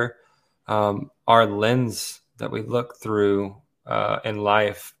together, our lens that we look through in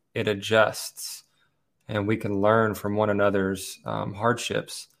life, it adjusts, and we can learn from one another's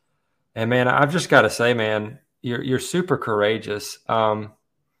hardships. And man, I've just got to say, man, you're super courageous. Like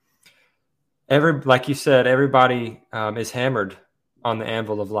you said, everybody is hammered on the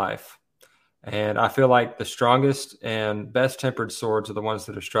anvil of life. And I feel like the strongest and best tempered swords are the ones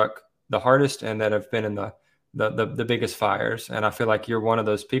that are struck the hardest and that have been in the the biggest fires. And I feel like you're one of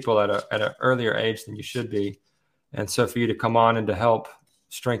those people at an earlier age than you should be. And so for you to come on and to help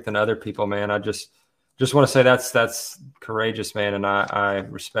strengthen other people, man, I just want to say that's courageous, man. And I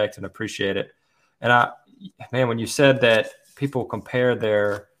respect and appreciate it. And man, when you said that people compare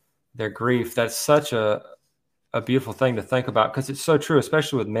their grief, that's such a beautiful thing to think about, because it's so true,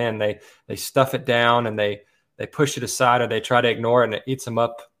 especially with men. They stuff it down and they push it aside, or they try to ignore it, and it eats them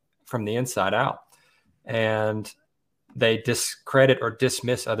up from the inside out. And they discredit or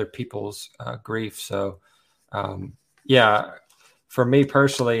dismiss other people's grief. So, yeah, for me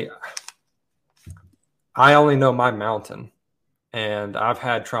personally, I only know my mountain, and I've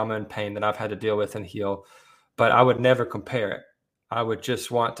had trauma and pain that I've had to deal with and heal, but I would never compare it. I would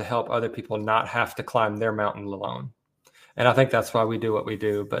just want to help other people not have to climb their mountain alone. And I think that's why we do what we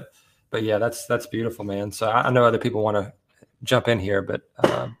do. But yeah, that's beautiful, man. So I know other people want to jump in here, but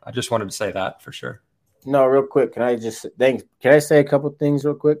I just wanted to say that for sure. No, real quick. Can I say a couple things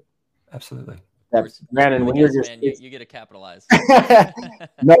real quick? Absolutely. Brandon, when you're just, man, you get to capitalize.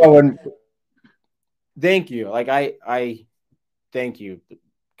 Thank you. Like I thank you.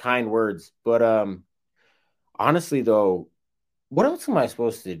 Kind words. But honestly though, what else am I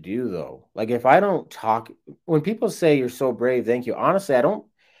supposed to do though? Like if I don't talk, when people say you're so brave, thank you. Honestly, I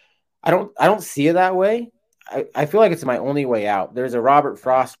don't see it that way. I feel like it's my only way out. There's a Robert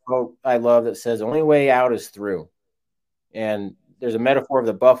Frost quote I love that says, "The only way out is through." And there's a metaphor of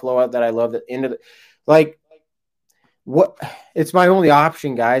the buffalo that I love, that it's my only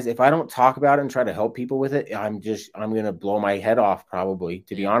option, guys. If I don't talk about it and try to help people with it, I'm going to blow my head off probably,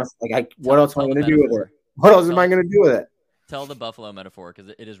 to be honest. Like what else am I going to do with it? What else am I going to do with it? Tell the buffalo metaphor,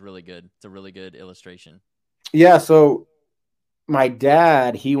 because it is really good. It's a really good illustration. Yeah. So my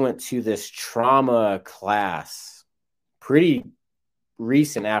dad, he went to this trauma class pretty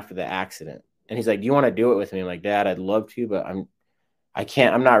recent after the accident. And he's like, "Do you want to do it with me?" I'm like, "Dad, I'd love to, but I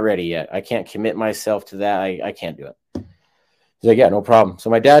can't, I'm not ready yet. I can't commit myself to that. I can't do it." He's like, "Yeah, no problem." So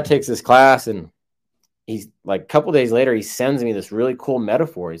my dad takes this class, and he's like, a couple days later, he sends me this really cool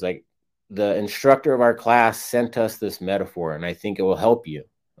metaphor. He's like, "The instructor of our class sent us this metaphor, and I think it will help you."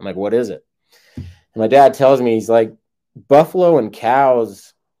 I'm like, "What is it?" And my dad tells me, he's like, buffalo and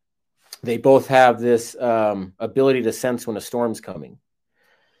cows, they both have this ability to sense when a storm's coming.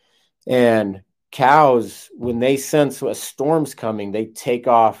 And cows, when they sense a storm's coming, they take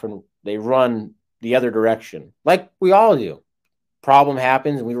off and they run the other direction, like we all do. Problem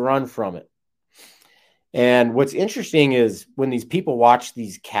happens and we run from it. And what's interesting is when these people watch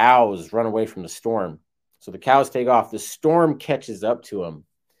these cows run away from the storm, so the cows take off, the storm catches up to them,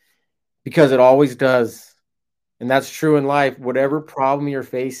 because it always does. And that's true in life. Whatever problem you're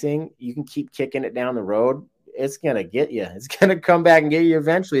facing, you can keep kicking it down the road. It's going to get you. It's going to come back and get you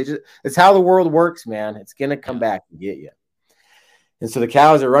eventually. It's how the world works, man. It's going to come back and get you. And so the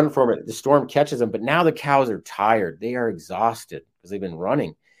cows are running from it. The storm catches them, but now the cows are tired. They are exhausted because they've been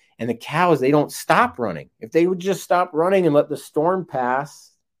running. And the cows, they don't stop running. If they would just stop running and let the storm pass,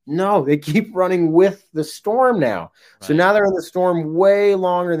 no, they keep running with the storm now. Right. So now they're in the storm way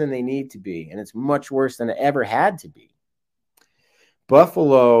longer than they need to be. And it's much worse than it ever had to be.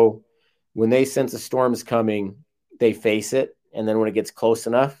 Buffalo, when they sense a storm is coming, they face it. And then when it gets close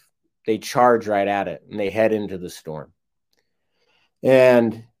enough, they charge right at it and they head into the storm.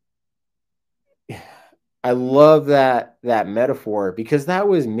 And I love that metaphor, because that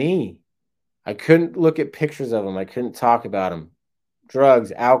was me. I couldn't look at pictures of them. I couldn't talk about them.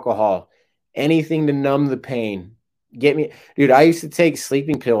 Drugs, alcohol, anything to numb the pain. Dude, I used to take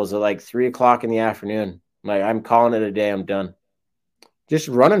sleeping pills at like 3:00 in the afternoon. Like, I'm calling it a day. I'm done. Just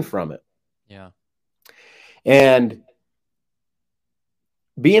running from it. Yeah. And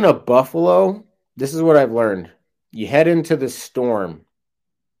being a buffalo, this is what I've learned. You head into the storm.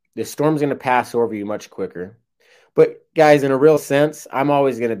 The storm's going to pass over you much quicker. But guys, in a real sense, I'm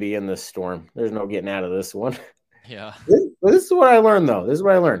always going to be in this storm. There's no getting out of this one. Yeah. This is what I learned, though. This is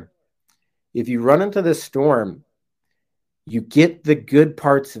what I learned. If you run into this storm, you get the good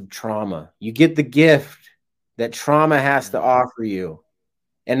parts of trauma. You get the gift that trauma has to offer you.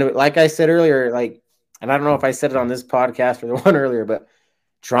 And like I said earlier, and I don't know if I said it on this podcast or the one earlier, but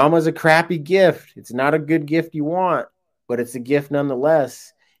trauma is a crappy gift. It's not a good gift you want, but it's a gift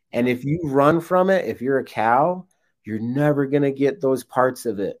nonetheless. And if you run from it, if you're a cow, you're never going to get those parts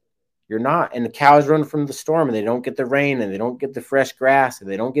of it. You're not. And the cows run from the storm, and they don't get the rain, and they don't get the fresh grass, and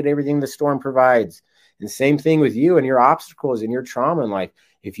they don't get everything the storm provides. And same thing with you and your obstacles and your trauma in life.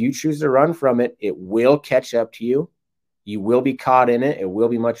 If you choose to run from it, it will catch up to you. You will be caught in it. It will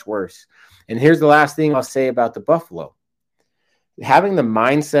be much worse. And here's the last thing I'll say about the buffalo. Having the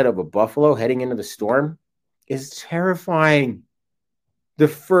mindset of a buffalo heading into the storm, is terrifying. The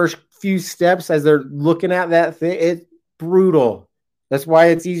first few steps as they're looking at that thing, it's brutal. That's why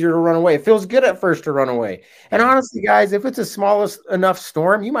it's easier to run away. It feels good at first to run away. And honestly, guys, if it's a small enough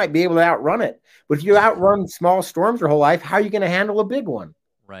storm, you might be able to outrun it. But if you outrun small storms your whole life, how are you going to handle a big one?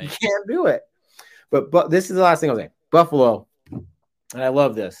 Right. You can't do it. But this is the last thing I'll say. Buffalo, and I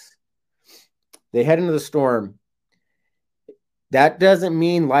love this. They head into the storm. That doesn't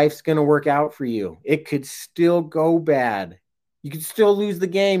mean life's going to work out for you. It could still go bad. You could still lose the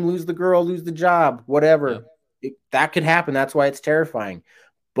game, lose the girl, lose the job, whatever. Yep. That could happen. That's why it's terrifying.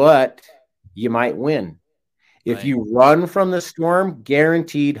 But you might win. If you run from the storm,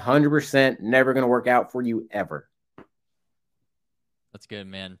 guaranteed 100% never going to work out for you ever. That's good,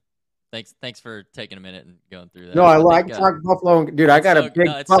 man. Thanks for taking a minute and going through that. No, I can talk Buffalo. Dude, I got a big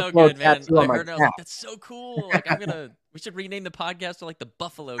Buffalo tattoo on my calf. Like, that's so cool. Like, we should rename the podcast to like the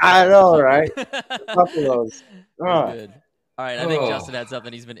Buffalo. I know, right? Buffaloes. Good. All right, I think Justin had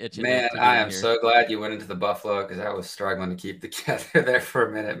something he's been itching. Man, I am so glad you went into the Buffalo because I was struggling to keep together there for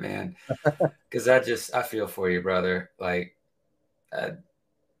a minute, man. Because I feel for you, brother. Like, I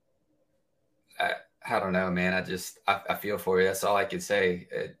don't know, man. I feel for you. That's all I can say.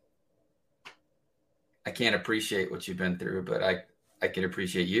 I can't appreciate what you've been through, but I can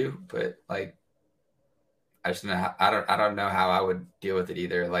appreciate you. But like, I just know I don't know how I would deal with it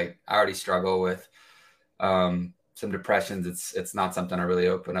either. Like, I already struggle with some depressions. It's not something I really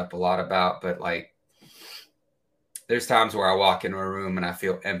open up a lot about, but like, there's times where I walk into a room and I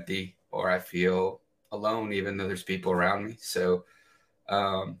feel empty or I feel alone, even though there's people around me. So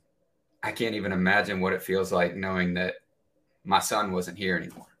I can't even imagine what it feels like knowing that my son wasn't here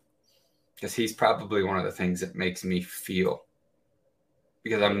anymore, because he's probably one of the things that makes me feel,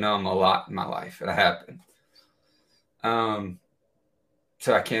 because I'm numb a lot in my life, and I have been.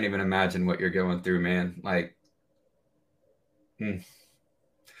 So I can't even imagine what you're going through, man. Like,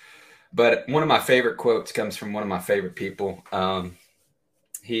 But one of my favorite quotes comes from one of my favorite people.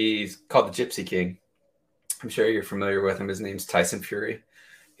 He's called the Gypsy King. I'm sure you're familiar with him. His name's Tyson Fury.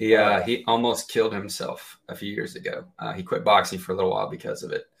 He almost killed himself a few years ago. He quit boxing for a little while because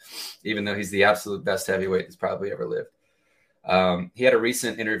of it, even though he's the absolute best heavyweight that's probably ever lived. He had a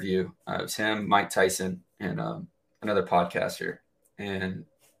recent interview. It was him, Mike Tyson, and another podcaster. And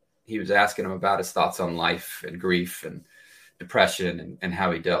he was asking him about his thoughts on life and grief and depression and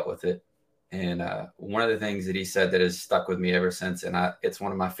how he dealt with it. And one of the things that he said that has stuck with me ever since, and it's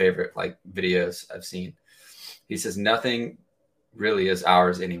one of my favorite like videos I've seen. He says, nothing really is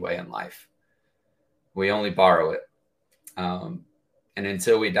ours anyway in life. We only borrow it. And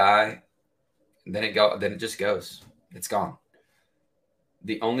until we die, then it just goes. It's gone.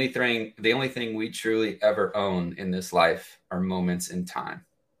 The only thing we truly ever own in this life are moments in time.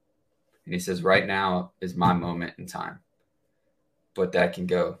 And he says, right now is my moment in time. But that can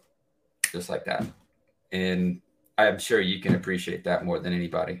go just like that. And I'm sure you can appreciate that more than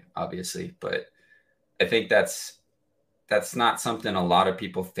anybody, obviously. But I think that's not something a lot of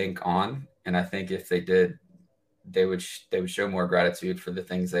people think on. And I think if they did, they would show more gratitude for the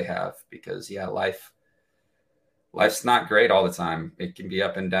things they have, because life's not great all the time. It can be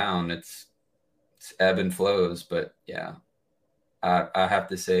up and down. It's ebb and flows. But yeah, I have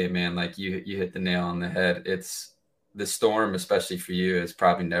to say, man, like you hit the nail on the head. It's the storm, especially for you, is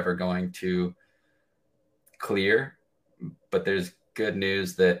probably never going to clear. But there's good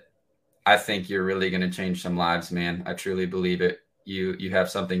news that I think you're really going to change some lives, man. I truly believe it. You have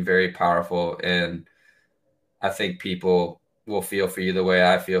something very powerful, and I think people will feel for you the way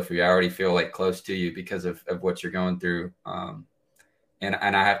I feel for you. I already feel like close to you because of what you're going through. And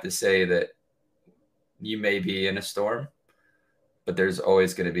I have to say that you may be in a storm, but there's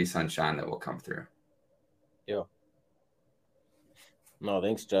always going to be sunshine that will come through. Yeah. No,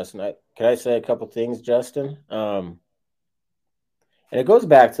 thanks, Justin. Can I say a couple things, Justin? And it goes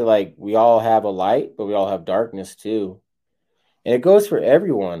back to like, we all have a light, but we all have darkness too. And it goes for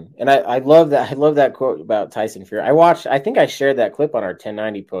everyone. And I love that. I love that quote about Tyson Fury. I think I shared that clip on our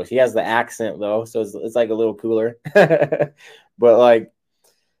 1090 post. He has the accent though, so it's like a little cooler. But like,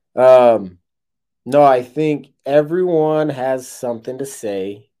 no, I think everyone has something to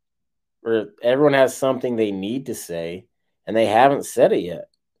say, or everyone has something they need to say, and they haven't said it yet.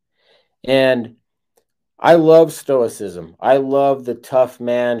 And I love stoicism. I love the tough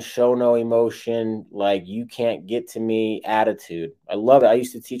man, show no emotion, like you can't get to me attitude. I love it. I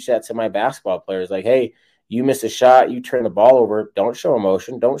used to teach that to my basketball players. Like, hey, you miss a shot, you turn the ball over. Don't show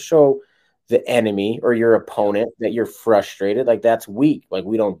emotion. Don't show the enemy or your opponent that you're frustrated. Like, that's weak. Like,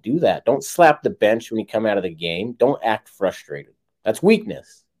 we don't do that. Don't slap the bench when you come out of the game. Don't act frustrated. That's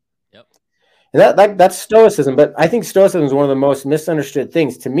weakness. Yep. And that's stoicism. But I think stoicism is one of the most misunderstood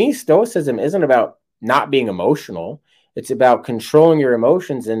things. To me, stoicism isn't about not being emotional. It's about controlling your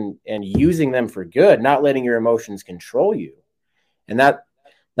emotions and using them for good, not letting your emotions control you. And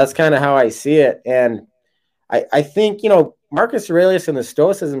that's kind of how I see it. And I think, Marcus Aurelius and the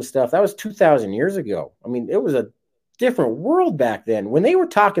stoicism stuff, that was 2,000 years ago. I mean, it was a different world back then. When they were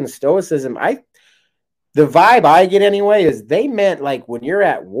talking stoicism, the vibe I get anyway is they meant like when you're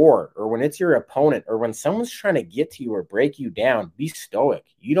at war or when it's your opponent or when someone's trying to get to you or break you down, be stoic.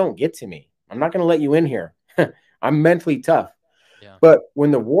 You don't get to me. I'm not going to let you in here. I'm mentally tough. Yeah. But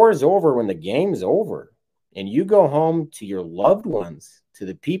when the war is over, when the game's over and you go home to your loved ones, to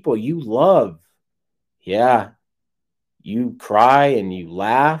the people you love, yeah, you cry and you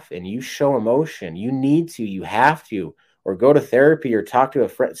laugh and you show emotion. You need to, you have to, or go to therapy or talk to a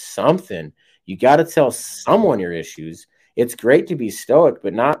friend, something. You got to tell someone your issues. It's great to be stoic,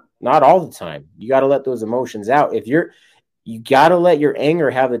 but not all the time. You got to let those emotions out. You got to let your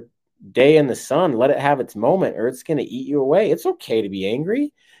anger have a day in the sun. Let it have its moment, or it's going to eat you away. It's okay to be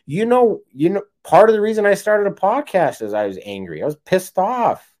angry. Part of the reason I started a podcast is I was angry. I was pissed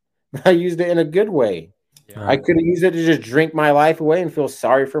off. I used it in a good way. Yeah. I could have used it to just drink my life away and feel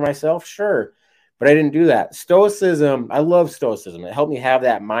sorry for myself. Sure. But I didn't do that. Stoicism. I love stoicism. It helped me have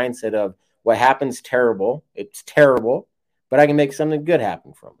that mindset of what happens terrible. It's terrible, but I can make something good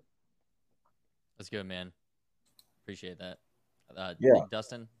happen from it. That's good, man. Appreciate that. Yeah.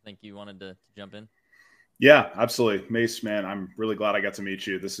 Dustin, I think you wanted to jump in. Yeah, absolutely. Mace, man, I'm really glad I got to meet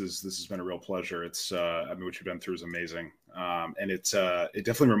you. This has been a real pleasure. It's, what you've been through is amazing. And it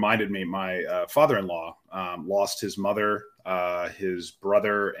definitely reminded me, my father-in-law lost his mother, his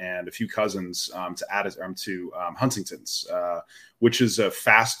brother, and a few cousins to Huntington's, which is a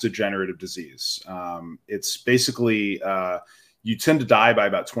fast degenerative disease. It's basically, you tend to die by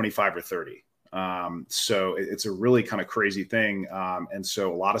about 25 or 30. So it's a really kind of crazy thing. And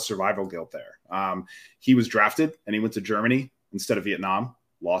so a lot of survival guilt there. He was drafted and he went to Germany instead of Vietnam,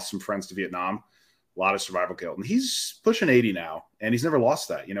 lost some friends to Vietnam, a lot of survival guilt. And he's pushing 80 now and he's never lost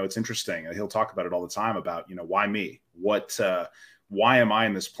that. It's interesting. He'll talk about it all the time about, why me? Why am I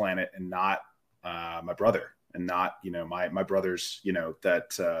in this planet and not, my brother and not, my brothers,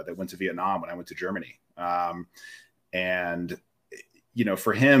 that went to Vietnam when I went to Germany.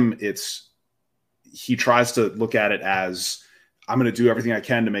 For him, he tries to look at it as, I'm going to do everything I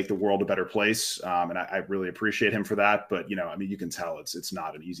can to make the world a better place. And I really appreciate him for that. But, you can tell it's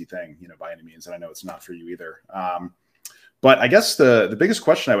not an easy thing, by any means. And I know it's not for you either. But I guess the biggest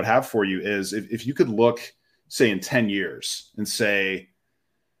question I would have for you is if you could look, say, in 10 years and say,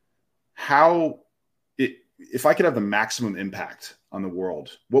 if I could have the maximum impact on the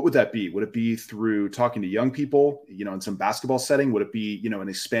world, what would that be? Would it be through talking to young people, in some basketball setting? Would it be, in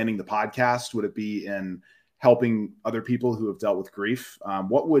expanding the podcast? Would it be in helping other people who have dealt with grief?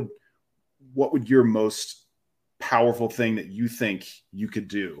 What would your most powerful thing that you think you could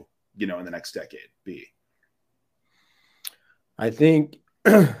do, in the next decade be? I think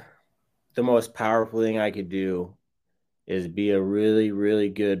the most powerful thing I could do is be a really, really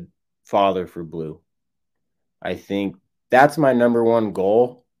good father for Blue. I think that's my number one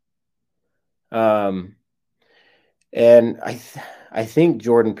goal. And I think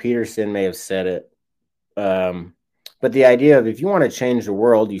Jordan Peterson may have said it. But the idea of if you want to change the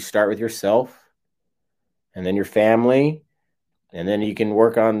world, you start with yourself and then your family, and then you can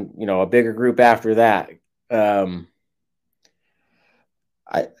work on, a bigger group after that.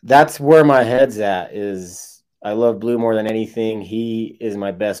 That's where my head's at. Is I love Blue more than anything. He is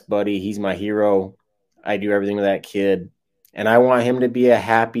my best buddy. He's my hero. I do everything with that kid. And I want him to be a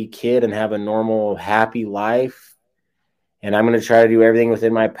happy kid and have a normal, happy life. And I'm going to try to do everything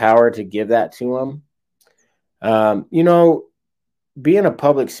within my power to give that to him. Being a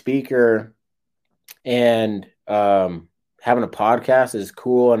public speaker and having a podcast is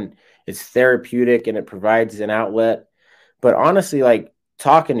cool and it's therapeutic and it provides an outlet. But honestly, like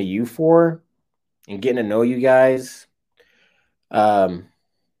talking to you four and getting to know you guys,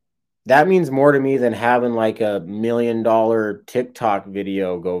 that means more to me than having like $1 million TikTok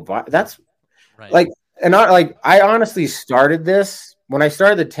video go viral. That's right. I honestly started this when I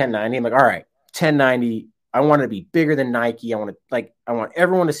started the 1090. I'm like, all right, 1090. I want to be bigger than Nike. I want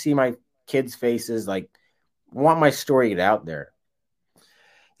everyone to see my kids' faces. Like, I want my story to get out there.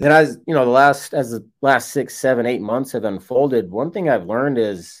 Then as the last 6, 7, 8 months have unfolded, one thing I've learned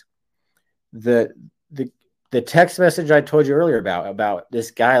is the text message I told you earlier about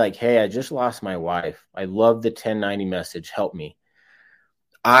this guy, like, hey, I just lost my wife. I love the 1090 message. Help me.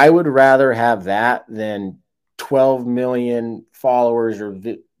 I would rather have that than 12 million followers or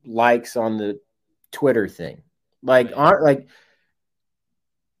likes on the Twitter thing. Like, Right. like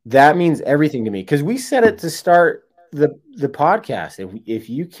that means everything to me, because we said it to start the podcast. If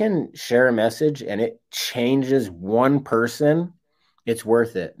you can share a message and it changes one person, it's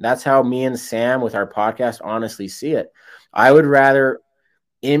worth it. That's how me and Sam with our podcast honestly see it. I would rather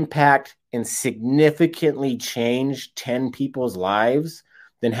impact and significantly change 10 people's lives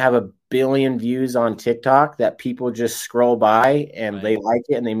than have a billion views on TikTok that people just scroll by and Right. they like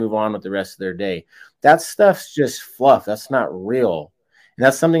it and they move on with the rest of their day. That stuff's just fluff. That's not real. And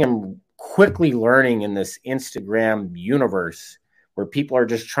that's something I'm quickly learning in this Instagram universe where people are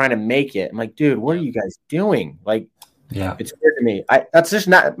just trying to make it. I'm like, dude, what are Yep. you guys doing? Like, Yeah. it's weird to me. That's just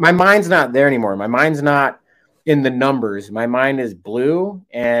not, my mind's not there anymore. My mind's not in the numbers. My mind is blue,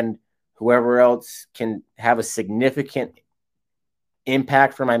 and whoever else can have a significant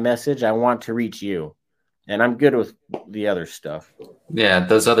impact for my message, I want to reach you. And I'm good with the other stuff. Yeah,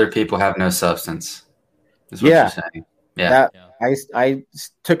 those other people have no substance, is what Yeah, you're saying. Yeah. that Yeah. I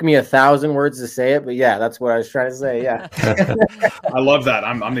took me 1,000 words to say it, but yeah, that's what I was trying to say. Yeah. I love that.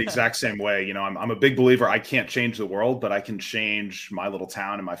 I'm the exact same way. You know, I'm a big believer. I can't change the world, but I can change my little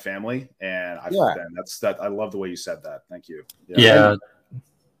town and my family. And Yeah. that's that. I love the way you said that. Thank you. Yeah.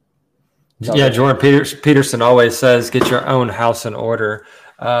 Yeah, Jordan Peterson always says, "Get your own house in order,"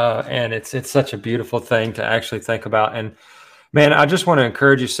 and it's such a beautiful thing to actually think about. And man, I just want to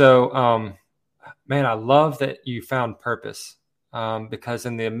encourage you. So, man, I love that you found purpose, because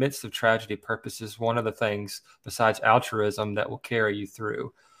in the midst of tragedy, purpose is one of the things besides altruism that will carry you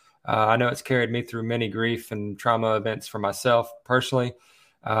through. I know it's carried me through many grief and trauma events for myself personally.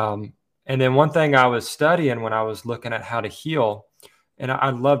 And then one thing I was studying when I was looking at how to heal, and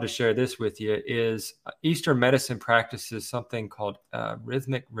I'd love to share this with you, is Eastern medicine practices something called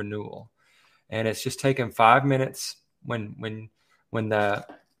rhythmic renewal, and it's just taking 5 minutes when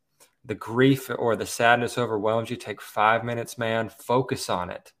the grief or the sadness overwhelms you. Take 5 minutes, man, focus on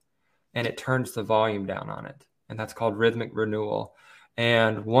it, and it turns the volume down on it, and that's called rhythmic renewal.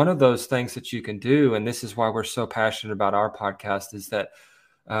 And one of those things that you can do, and this is why we're so passionate about our podcast, is that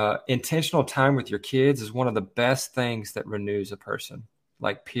intentional time with your kids is one of the best things that renews a person,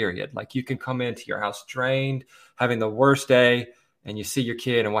 like period. Like you can come into your house drained, having the worst day, and you see your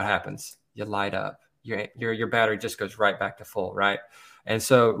kid, and what happens? You light up. Your battery just goes right back to full, right? And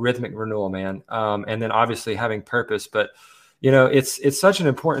so rhythmic renewal, man. And then obviously having purpose, but you know, it's such an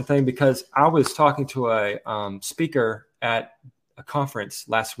important thing, because I was talking to a speaker at a conference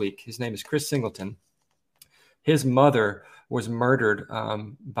last week. His name is Chris Singleton. His mother was murdered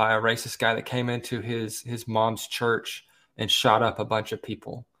by a racist guy that came into his mom's church and shot up a bunch of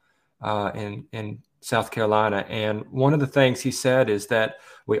people in South Carolina. And one of the things he said is that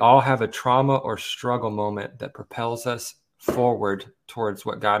we all have a trauma or struggle moment that propels us forward towards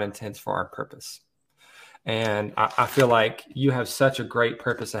what God intends for our purpose. And I feel like you have such a great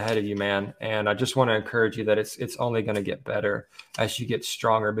purpose ahead of you, man. And I just want to encourage you that it's only going to get better as you get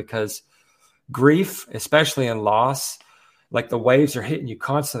stronger, because grief, especially in loss, like the waves are hitting you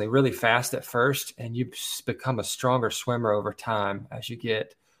constantly really fast at first, and you become a stronger swimmer over time as you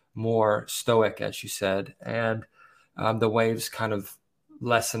get more stoic, as you said. And the waves kind of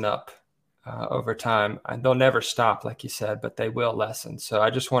lessen up over time. And they'll never stop, like you said, but they will lessen. So I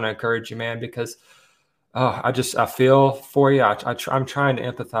just want to encourage you, man, because I feel for you. I'm trying to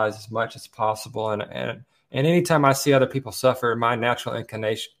empathize as much as possible. And anytime I see other people suffer, my natural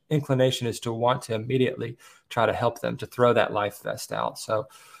inclination is to want to immediately try to help them, to throw that life vest out. So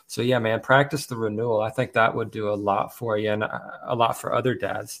yeah, man, practice the renewal. I think that would do a lot for you, and a lot for other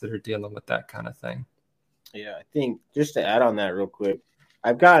dads that are dealing with that kind of thing. Yeah, I think just to add on that real quick,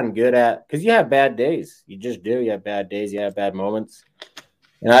 I've gotten good at, because you have bad days. You just do. You have bad days. You have bad moments.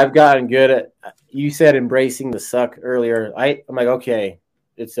 And I've gotten good at, you said embracing the suck earlier. I'm like, okay,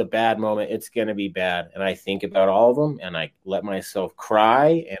 it's a bad moment. It's going to be bad. And I think about all of them, and I let myself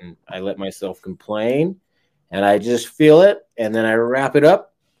cry, and I let myself complain, and I just feel it. And then I wrap it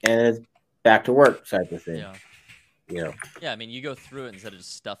up, and it's back to work type of thing. Yeah. You know? Yeah, I mean, you go through it instead of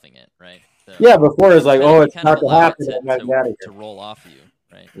just stuffing it, right? So Yeah, before it's like, you it's kind of not to allow happen. it to roll off you,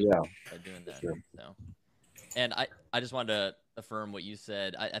 right? Yeah. By doing that. Sure. So, and I just wanted to affirm what you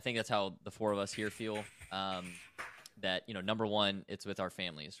said. I think that's how the four of us here feel. That, you know, number one, it's with our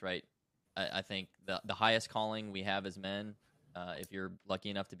families, right? I think the highest calling we have as men, if you're lucky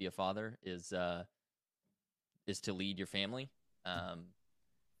enough to be a father, is to lead your family.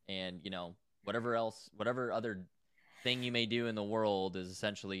 And, you know, whatever other thing you may do in the world is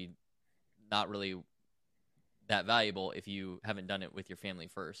essentially not really that valuable if you haven't done it with your family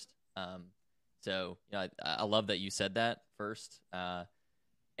first. So, you know, I love that you said that first. And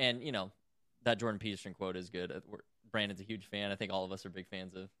and that Jordan Peterson quote is good. Brandon's a huge fan. I think all of us are big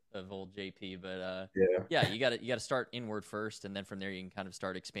fans of old JP. But yeah, you got to start inward first, and then from there you can kind of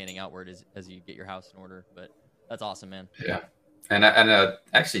start expanding outward as you get your house in order. But that's awesome, man. Yeah, and I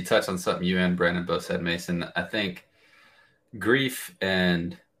actually touch on something you and Brandon both said, Mason. I think grief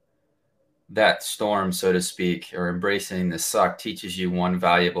and that storm, so to speak, or embracing the suck teaches you one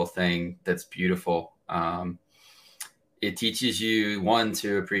valuable thing that's beautiful. It teaches you, one,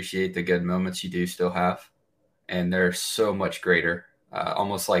 to appreciate the good moments you do still have. And they're so much greater,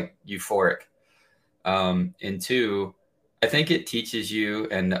 almost like euphoric. And two, I think it teaches you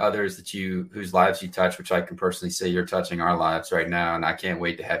and the others whose lives you touch, which I can personally say you're touching our lives right now. And I can't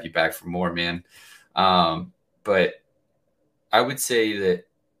wait to have you back for more, man. But I would say that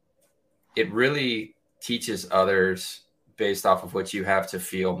it really teaches others based off of what you have to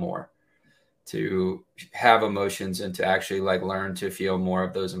feel more, to have emotions and to actually learn to feel more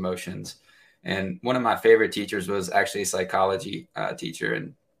of those emotions. And one of my favorite teachers was actually a psychology teacher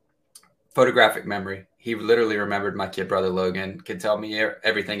and photographic memory. He literally remembered my kid brother Logan, could tell me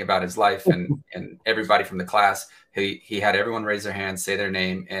everything about his life and everybody from the class. He had everyone raise their hands, say their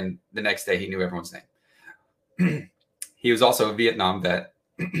name, and the next day he knew everyone's name. He was also a Vietnam vet.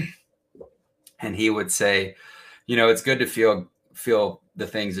 And he would say, it's good to feel the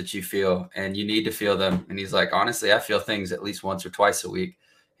things that you feel, and you need to feel them. And he's like, honestly, I feel things at least once or twice a week.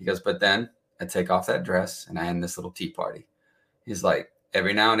 He goes, but then I take off that dress and I end this little tea party. He's like,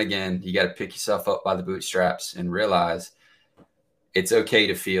 every now and again, you got to pick yourself up by the bootstraps and realize it's okay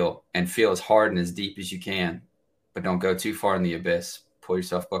to feel, and feel as hard and as deep as you can, but don't go too far in the abyss. Pull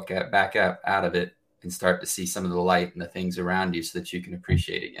yourself back up out of it and start to see some of the light and the things around you so that you can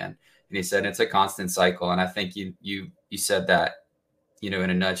appreciate again. And he said, it's a constant cycle. And I think you said that, in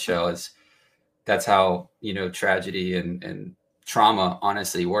a nutshell, that's how, tragedy and trauma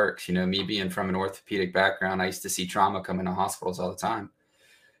honestly works. Me being from an orthopedic background, I used to see trauma come into hospitals all the time.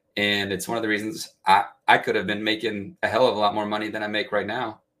 And it's one of the reasons I could have been making a hell of a lot more money than I make right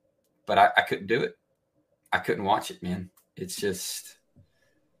now, but I couldn't do it. I couldn't watch it, man. It's just,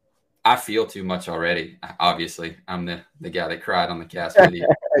 I feel too much already. Obviously, I'm the guy that cried on the cast video.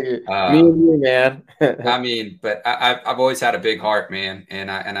 Me and you, man. I mean, but I've always had a big heart, man.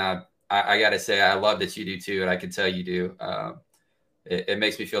 And I got to say, I love that you do too. And I can tell you do. It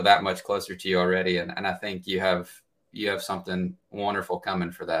makes me feel that much closer to you already. And I think you have something wonderful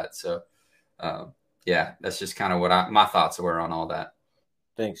coming for that. So yeah, that's just kind of what my thoughts were on all that.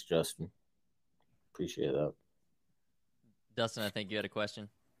 Thanks, Justin. Appreciate that. Dustin, I think you had a question.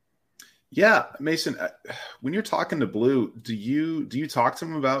 Yeah, Mason, when you're talking to Blue, do you talk to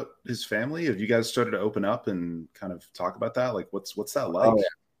him about his family? Have you guys started to open up and kind of talk about that? Like, what's that like? Oh, yeah.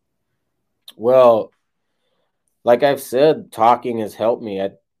 Well, like I've said, talking has helped me.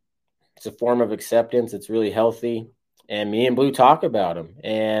 It's a form of acceptance. It's really healthy. And me and Blue talk about him.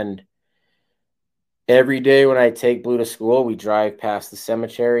 And every day when I take Blue to school, we drive past the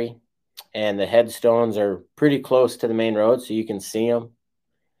cemetery, and the headstones are pretty close to the main road, so you can see them.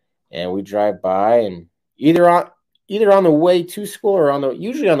 And we drive by, and either on the way to school or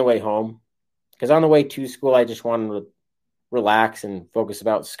usually on the way home, because on the way to school, I just wanted to relax and focus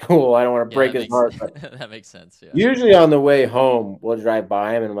about school. I don't want to break his heart. That makes sense. Yeah. Usually on the way home, we'll drive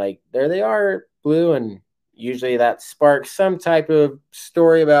by him, and I'm like, there they are, Blue. And usually that sparks some type of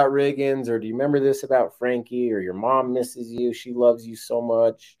story about Riggins, or do you remember this about Frankie, or your mom misses you. She loves you so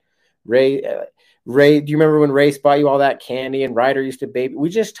much. Ray, do you remember when Ray bought you all that candy and Ryder used to baby? We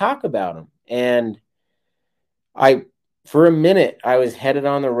just talk about him. And for a minute, I was headed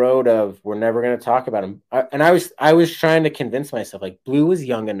on the road of we're never going to talk about him. I was trying to convince myself, like, Blue was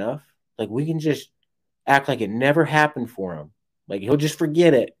young enough. Like, we can just act like it never happened for him. Like, he'll just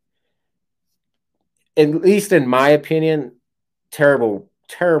forget it. At least in my opinion, terrible,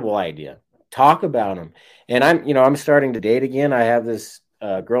 terrible idea. Talk about him. And I'm starting to date again. I have this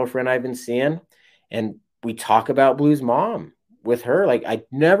girlfriend I've been seeing, and we talk about Blue's mom with her. Like, I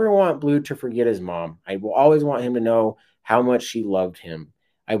never want Blue to forget his mom. I will always want him to know how much she loved him.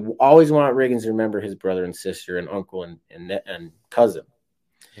 I will always want Riggins to remember his brother and sister and uncle and cousin.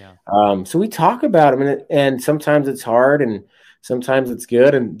 Yeah. So we talk about him, and sometimes it's hard and sometimes it's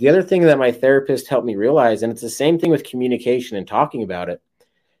good. And the other thing that my therapist helped me realize, and it's the same thing with communication and talking about it,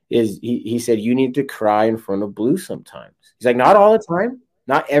 is he said, you need to cry in front of Blue sometimes. He's like, not all the time,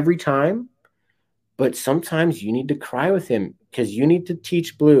 not every time, but sometimes you need to cry with him, because you need to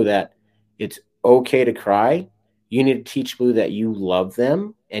teach Blue that it's okay to cry. You need to teach Blue that you love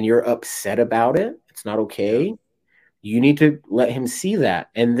them and you're upset about it. It's not okay. You need to let him see that,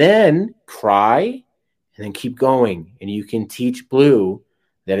 and then cry and then keep going. And you can teach Blue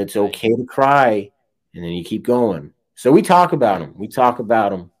that it's okay to cry, and then you keep going. So we talk about them. We talk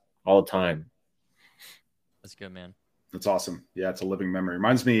about them all the time. That's good, man. That's awesome. Yeah, it's a living memory.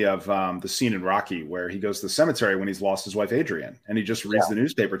 Reminds me of the scene in Rocky where he goes to the cemetery when he's lost his wife Adrian, and he just reads the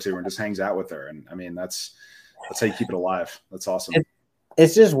newspaper to her and just hangs out with her. And I mean, that's how you keep it alive. That's awesome.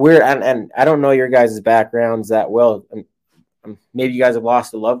 It's just weird, and I don't know your guys' backgrounds that well. Maybe you guys have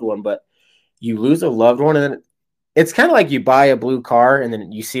lost a loved one, but you lose a loved one, and then it's kind of like you buy a blue car, and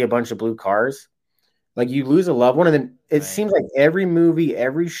then you see a bunch of blue cars. Like you lose a loved one, and then it seems like every movie,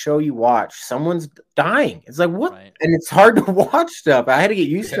 every show you watch, someone's dying. It's like, what? Right. And it's hard to watch stuff. I had to get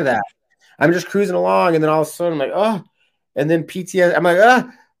used to that. I'm just cruising along, and then all of a sudden I'm like, oh, and then PTSD. I'm like,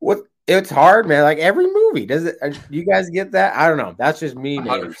 what? It's hard, man. Like every movie. Does it? Do you guys get that? I don't know. That's just me,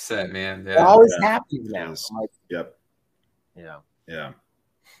 100%, man. Yeah. It always happens now. I'm like, yep. Yeah.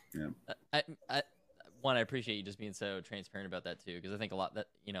 I appreciate you just being so transparent about that too, because I think a lot that,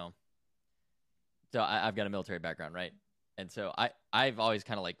 you know, so I've got a military background, right? And so I've always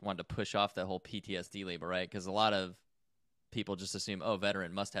kind of like wanted to push off that whole PTSD label, right? Because a lot of people just assume, oh,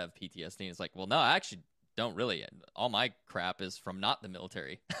 veteran must have PTSD. And it's like, well, no, I actually don't really. All my crap is from not the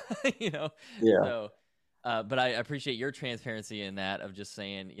military, you know? Yeah. So, but I appreciate your transparency in that of just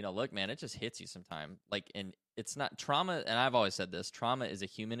saying, you know, look, man, it just hits you sometime. Like, and it's not trauma. And I've always said this, trauma is a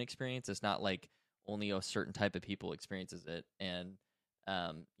human experience. It's not like only a certain type of people experiences it. And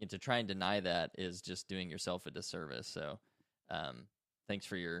to try and deny that is just doing yourself a disservice. So thanks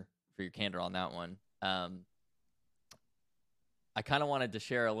for your candor on that one. I kind of wanted to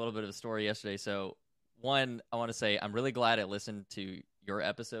share a little bit of a story yesterday. So one, I want to say I'm really glad I listened to your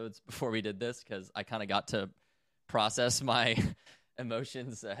episodes before we did this, because I kind of got to process my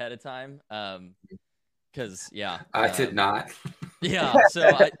emotions ahead of time. Because I did not. Yeah, so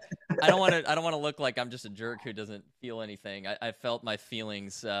I don't want to look like I'm just a jerk who doesn't feel anything. I felt my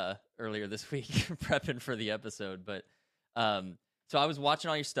feelings earlier this week prepping for the episode, but so I was watching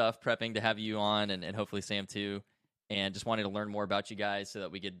all your stuff, prepping to have you on, and hopefully Sam too, and just wanted to learn more about you guys so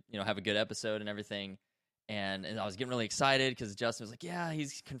that we could, you know, have a good episode and everything. And I was getting really excited because Justin was like, yeah,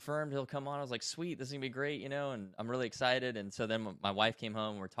 he's confirmed he'll come on. I was like, sweet, this is gonna be great, you know, and I'm really excited. And so then my wife came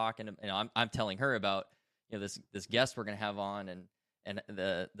home, we're talking, you know, I'm telling her about, you know, this guest we're gonna have on and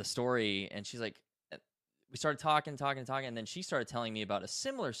the story, and she's like, we started talking, and then she started telling me about a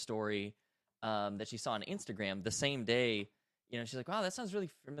similar story that she saw on Instagram the same day. You know, she's like, wow, that sounds really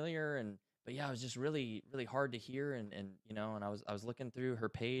familiar, but yeah, it was just really, really hard to hear, and you know, and I was looking through her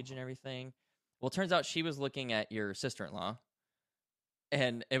page and everything. Well, it turns out she was looking at your sister-in-law,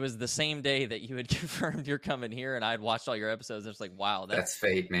 and it was the same day that you had confirmed you're coming here, and I had watched all your episodes. And it's like, wow, that's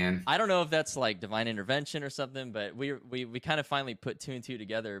fate, man. I don't know if that's like divine intervention or something, but we kind of finally put two and two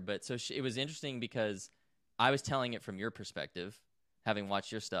together. But so it was interesting because I was telling it from your perspective, having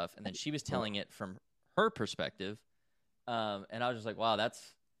watched your stuff, and then she was telling it from her perspective, and I was just like, wow,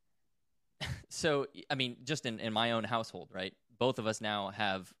 that's so. I mean, just in my own household, right? Both of us now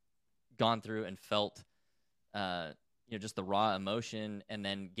have gone through and felt you know, just the raw emotion and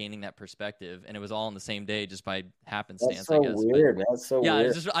then gaining that perspective, and it was all on the same day just by happenstance. That's so I guess. Weird. But, that's so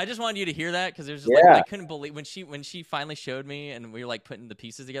weird. I just wanted you to hear that because it was just like I couldn't believe when she finally showed me and we were like putting the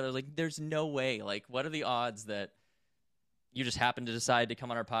pieces together. I was like, there's no way. Like, what are the odds that you just happened to decide to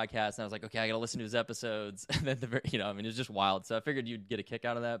come on our podcast? And I was like, okay, I got to listen to his episodes. And then you know, I mean, it was just wild. So I figured you'd get a kick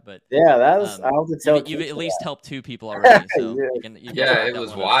out of that. But yeah, that was. I'll have to tell you've at least helped two people already. So yeah, it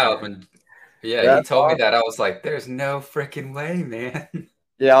was wild when. Yeah, he told me that. I was like, there's no freaking way, man.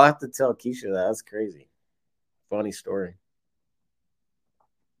 Yeah, I'll have to tell Keisha that. That's crazy. Funny story.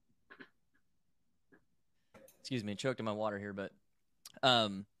 Excuse me, choked on my water here, but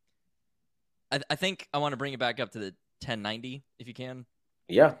I think I want to bring it back up to the 1090 if you can.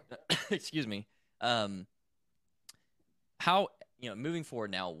 Yeah. Excuse me. How, you know, moving forward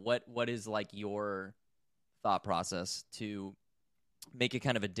now, what is like your thought process to make it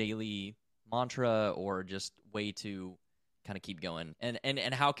kind of a daily mantra or just way to kind of keep going,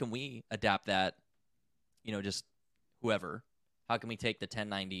 and how can we adapt that, you know, just whoever, how can we take the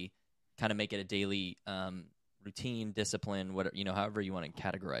 1090, kind of make it a daily routine, discipline, whatever, you know, however you want to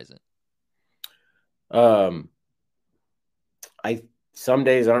categorize it? Some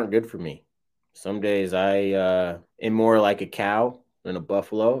days aren't good for me. Some days I am more like a cow than a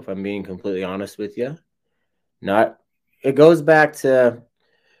buffalo, if I'm being completely honest with you. It goes back to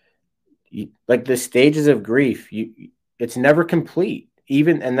like the stages of grief. It's never complete,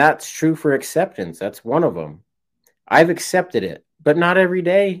 and that's true for acceptance. That's one of them. I've accepted it, but not every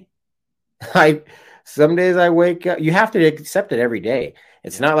day. Some days I wake up. You have to accept it every day.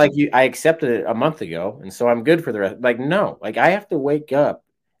 It's not like I accepted it a month ago, and so I'm good for the rest. Like, no, like I have to wake up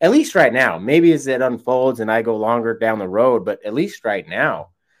At least right now. Maybe as it unfolds and I go longer down the road, but at least right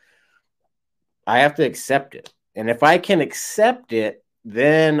now, I have to accept it. And if I can accept it,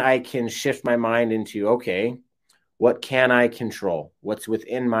 then I can shift my mind into, okay, what can I control? What's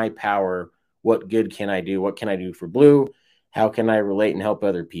within my power? What good can I do? What can I do for Blue? How can I relate and help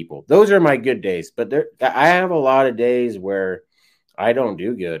other people? Those are my good days. But I have a lot of days where I don't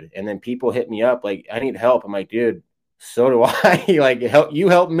do good. And then people hit me up like, I need help. I'm like, dude, so do I. Like,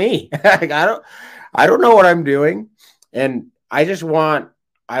 help me. Like, I don't know what I'm doing. And I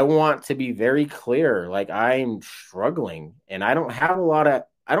want to be very clear. Like, I'm struggling and I don't have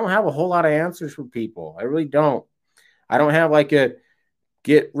a whole lot of answers for people. I really don't. I don't have like a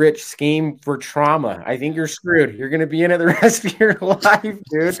get rich scheme for trauma. I think you're screwed. You're going to be in it the rest of your life,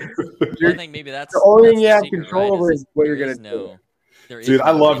 dude. I think maybe that's the only thing you have secret, control right? over is what you're going to do. Dude,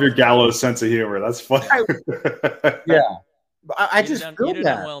 I love your gallows sense of humor. That's funny. Yeah. I just feel you did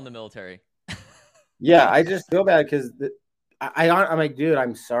bad. well in the military. Yeah, I just feel bad because I'm like, dude,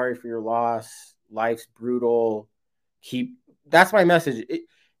 I'm sorry for your loss. Life's brutal. That's my message.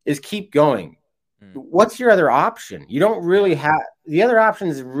 Is keep going. What's your other option? You don't really have the other option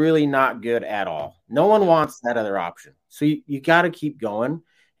is really not good at all. No one wants that other option. So you got to keep going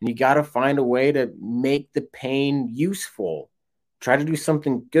and you got to find a way to make the pain useful. Try to do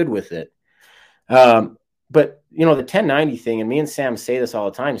something good with it. But the 10-90 thing, and me and Sam say this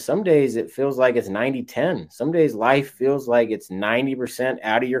all the time. Some days it feels like it's 90-10. Some days life feels like it's 90%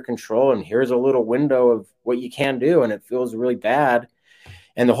 out of your control. And here's a little window of what you can do. And it feels really bad.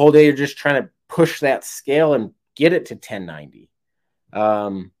 And the whole day you're just trying to push that scale and get it to 10-90.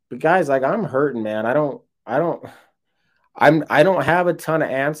 But guys, like, I'm hurting, man. I don't have a ton of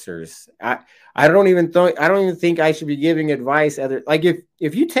answers. I don't even think I should be giving advice like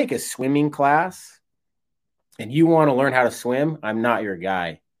if you take a swimming class and you want to learn how to swim, I'm not your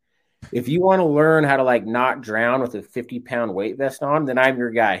guy. If you want to learn how to like not drown with a 50-pound weight vest on, then I'm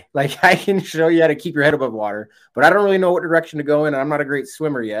your guy. Like, I can show you how to keep your head above water, but I don't really know what direction to go in. And I'm not a great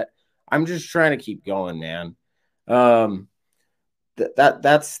swimmer yet. I'm just trying to keep going, man.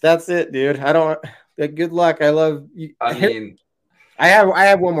 That's it, dude. Good luck. I love you. I mean, I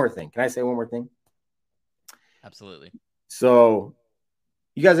have one more thing. Can I say one more thing? Absolutely. So,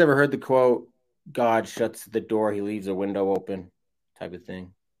 you guys ever heard the quote, God shuts the door, he leaves a window open type of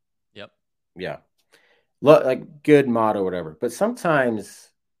thing? Yep. Yeah. Like, good motto, whatever. But sometimes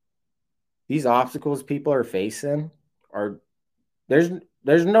these obstacles people are facing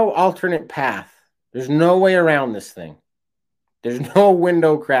there's no alternate path. There's no way around this thing. There's no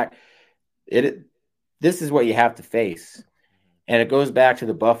window crack. This is what you have to face. And it goes back to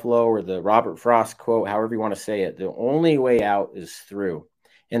the Buffalo or the Robert Frost quote, however you want to say it. The only way out is through.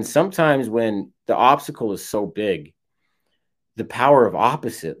 And sometimes when the obstacle is so big, the power of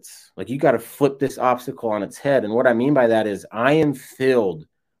opposites, like, you got to flip this obstacle on its head. And what I mean by that is I am filled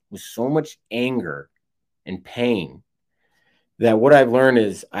with so much anger and pain that what I've learned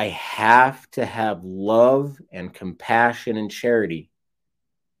is I have to have love and compassion and charity.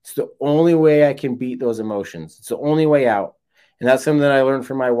 It's the only way I can beat those emotions. It's the only way out. And that's something that I learned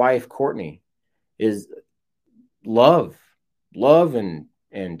from my wife, Courtney, is love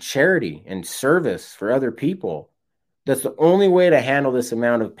and charity and service for other people. That's the only way to handle this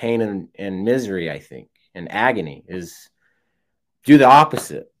amount of pain and misery, I think, and agony, is do the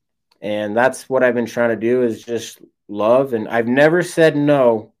opposite. And that's what I've been trying to do, is just love. And I've never said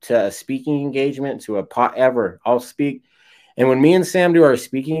no to a speaking engagement, to a pot ever. I'll speak. And when me and Sam do our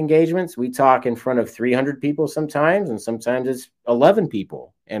speaking engagements, we talk in front of 300 people sometimes, and sometimes it's 11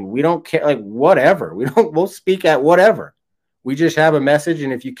 people. And we don't care, like, whatever. We'll speak at whatever. We just have a message,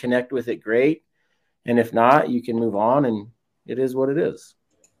 and if you connect with it, great. And if not, you can move on, and it is what it is.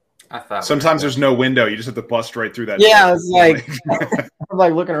 I thought sometimes there's no window. You just have to bust right through that. Yeah, door. It's like I'm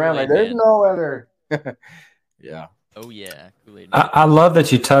like looking around like there's no other. Yeah. Oh yeah. I love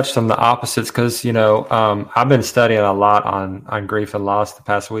that you touched on the opposites, because I've been studying a lot on grief and loss the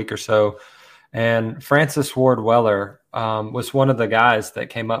past week or so, and Francis Ward Weller was one of the guys that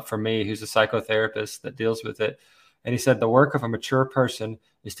came up for me, who's a psychotherapist that deals with it. And he said the work of a mature person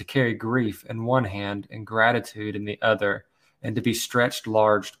is to carry grief in one hand and gratitude in the other, and to be stretched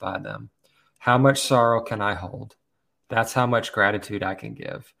large by them. How much sorrow can I hold? That's how much gratitude I can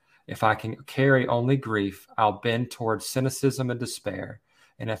give. If I can carry only grief, I'll bend towards cynicism and despair.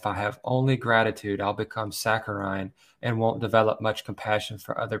 And if I have only gratitude, I'll become saccharine and won't develop much compassion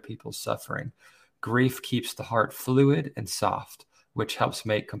for other people's suffering. Grief keeps the heart fluid and soft, which helps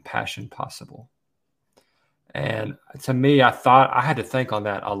make compassion possible. And to me, I had to think on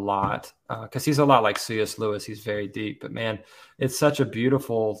that a lot because he's a lot like C.S. Lewis. He's very deep, but man, it's such a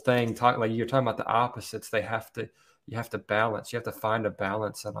beautiful thing. Like you're talking about the opposites. You have to balance. You have to find a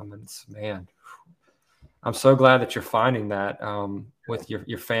balance in them. And man, I'm so glad that you're finding that with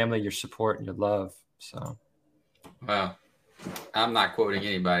your family, your support, and your love. So, well, I'm not quoting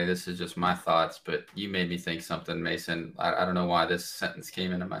anybody. This is just my thoughts, but you made me think something, Mason. I don't know why this sentence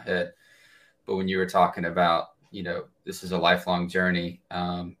came into my head, but when you were talking about, this is a lifelong journey,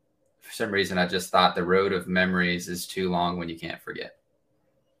 for some reason, I just thought the road of memories is too long when you can't forget.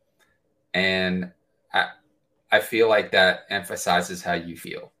 And I feel like that emphasizes how you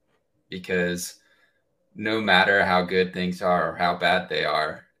feel, because no matter how good things are or how bad they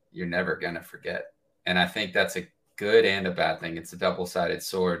are, you're never going to forget. And I think that's a good and a bad thing. It's a double-sided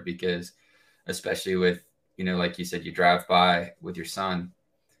sword, because especially with, like you said, you drive by with your son.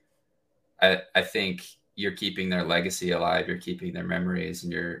 I think you're keeping their legacy alive. You're keeping their memories,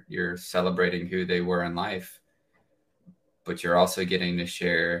 and you're celebrating who they were in life. But you're also getting to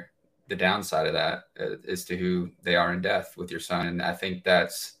share the downside of that as to who they are in death with your son. And I think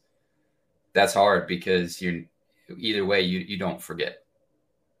that's hard, because either way, you don't forget.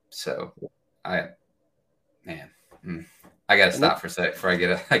 So I got to stop for a sec before I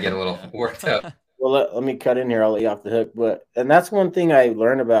get a little worked up. Well, let me cut in here. I'll let you off the hook. And that's one thing I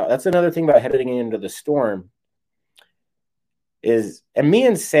learned about. That's another thing about heading into the storm is, and me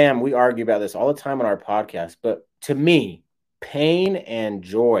and Sam, we argue about this all the time on our podcast, but to me, pain and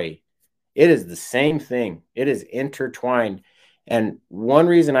joy, it is the same thing. It is intertwined. And one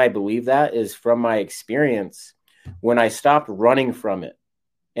reason I believe that is from my experience. When I stopped running from it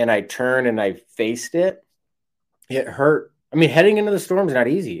and I turned and I faced it, it hurt. I mean, heading into the storm is not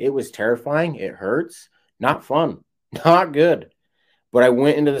easy. It was terrifying. It hurts. Not fun. Not good. But I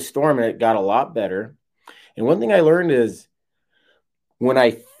went into the storm and it got a lot better. And one thing I learned is when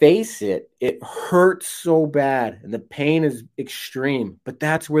I face it, it hurts so bad and the pain is extreme. But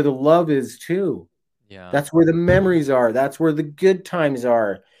that's where the love is too. Yeah. That's where the memories are. That's where the good times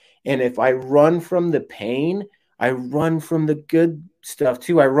are. And if I run from the pain, I run from the good stuff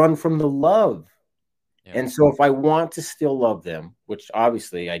too. I run from the love. Yeah. And so if I want to still love them, which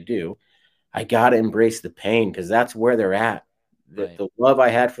obviously I do, I got to embrace the pain, because that's where they're at. The love I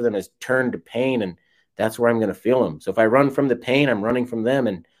had for them has turned to pain, and that's where I'm going to feel them. So if I run from the pain, I'm running from them,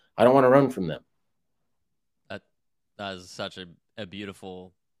 and I don't want to run from them. That is such a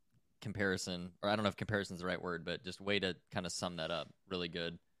beautiful comparison, or I don't know if comparison is the right word, but just way to kind of sum that up. Really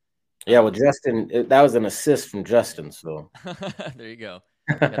good. Yeah, well, Justin, that was an assist from Justin. So there you go.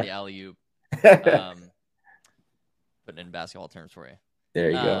 Got the alley-oop. Putting it in basketball terms for you. There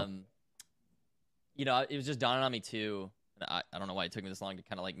you go. It was just dawning on me too. I don't know why it took me this long to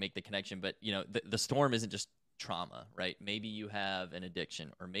kind of like make the connection, but the storm isn't just trauma, right? Maybe you have an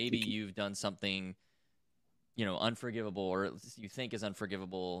addiction, or maybe you've done something, unforgivable, or you think is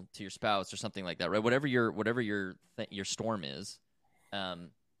unforgivable to your spouse or something like that, right? Whatever your storm is,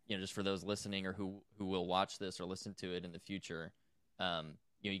 just for those listening or who will watch this or listen to it in the future,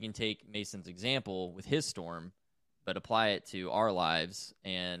 you can take Mason's example with his storm, but apply it to our lives.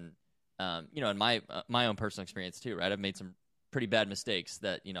 And, in my own personal experience too, right? I've made some pretty bad mistakes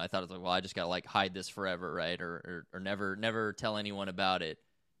that, I thought it was like, well, I just got to like hide this forever. Right. Or never tell anyone about it.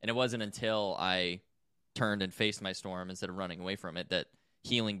 And it wasn't until I turned and faced my storm instead of running away from it that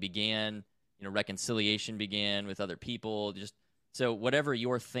healing began, reconciliation began with other people. So whatever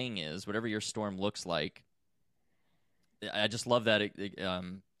your thing is, whatever your storm looks like, I just love that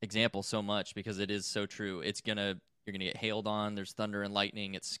example so much, because it is so true. You're gonna get hailed on. There's thunder and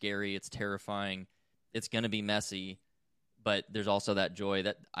lightning. It's scary. It's terrifying. It's gonna be messy, but there's also that joy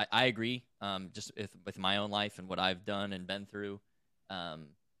that I agree. Just with my own life and what I've done and been through,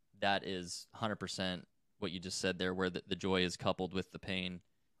 that is 100% what you just said there, where the joy is coupled with the pain.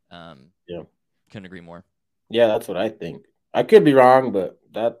 Yeah, couldn't agree more. Yeah, that's what I think. I could be wrong, but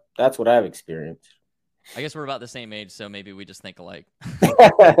that's what I've experienced. I guess we're about the same age, so maybe we just think alike.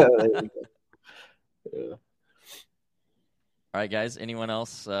 Yeah. All right, guys. Anyone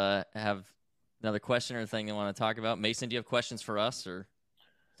else have another question or thing they want to talk about? Mason, do you have questions for us or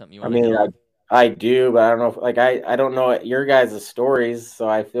something you want to know? I do, but I don't know. I don't know your guys' stories, so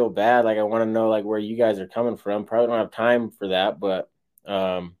I feel bad. Like I want to know like where you guys are coming from. Probably don't have time for that, but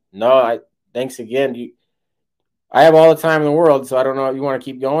no. Thanks again. I have all the time in the world, so I don't know if you want to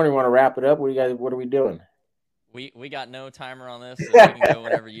keep going or you want to wrap it up. What are we doing? We got no timer on this, so we can go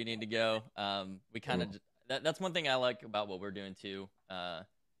whenever you need to go. We kind of that's one thing I like about what we're doing too.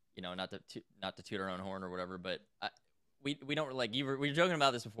 Not to toot our own horn or whatever, but we don't like we were joking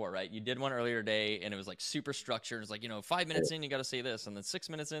about this before, right? You did one earlier today, and it was like super structured. It's like 5 minutes in, you got to say this, and then 6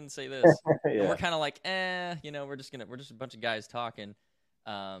 minutes in, say this. And we're kind of like, we're just a bunch of guys talking.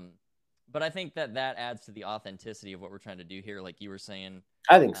 But I think that adds to the authenticity of what we're trying to do here. Like you were saying,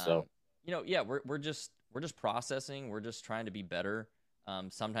 I think so. We're just processing. We're just trying to be better.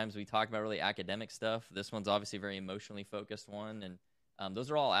 Sometimes we talk about really academic stuff. This one's obviously a very emotionally focused one, and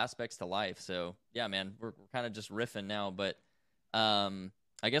those are all aspects to life. So yeah, man, we're kind of just riffing now, but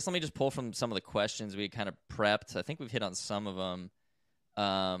I guess let me just pull from some of the questions we kind of prepped. I think we've hit on some of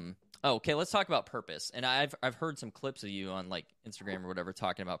them. Okay, let's talk about purpose. And I've heard some clips of you on like Instagram or whatever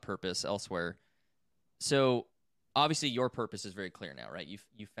talking about purpose elsewhere. So obviously your purpose is very clear now, right?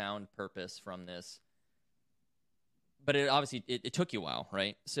 You found purpose from this, but it obviously it took you a while,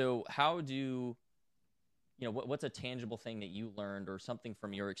 right? So how do what's a tangible thing that you learned or something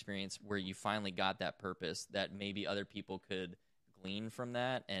from your experience where you finally got that purpose that maybe other people could glean from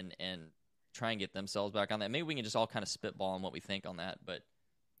that and try and get themselves back on that? Maybe we can just all kind of spitball on what we think on that, but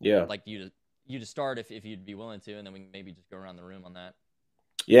yeah, like you to start if you'd be willing to, and then we can maybe just go around the room on that.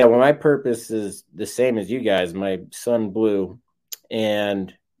 Yeah, well, my purpose is the same as you guys. My son, Blue,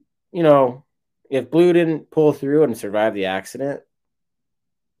 and if Blue didn't pull through and survive the accident,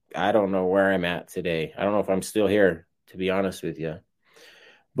 I don't know where I'm at today. I don't know if I'm still here, to be honest with you.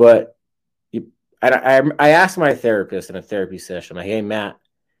 But I asked my therapist in a therapy session, like, hey, Matt,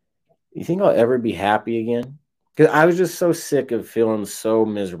 you think I'll ever be happy again? Because I was just so sick of feeling so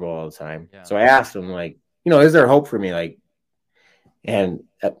miserable all the time. Yeah. So I asked him, like, is there hope for me? Like, and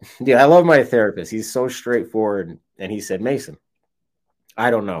dude, I love my therapist. He's so straightforward. And he said, Mason, I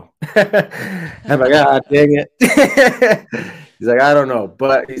don't know. I'm like, dang it. He's like, I don't know.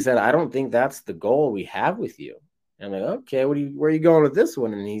 But he said, I don't think that's the goal we have with you. And I'm like, okay, where are you going with this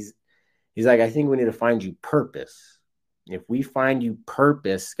one? And he's like, I think we need to find you purpose. If we find you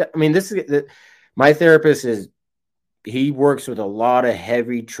purpose, I mean, my therapist he works with a lot of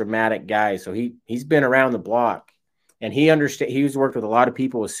heavy traumatic guys. So he's been around the block, and he's worked with a lot of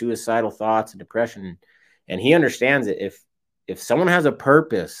people with suicidal thoughts and depression. And he understands it. If someone has a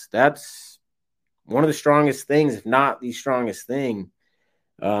purpose, that's one of the strongest things, if not the strongest thing,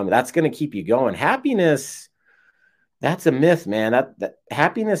 that's going to keep you going. Happiness, that's a myth, man. That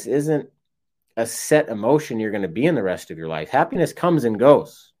happiness isn't a set emotion you're going to be in the rest of your life. Happiness comes and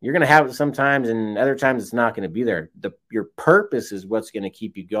goes. You're going to have it sometimes, and other times it's not going to be there. Your purpose is what's going to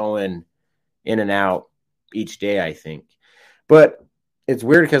keep you going in and out each day, I think. But it's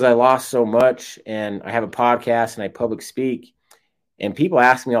weird because I lost so much, and I have a podcast and I public speak. And people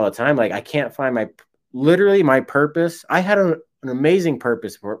ask me all the time, like, I can't find my purpose. I had an amazing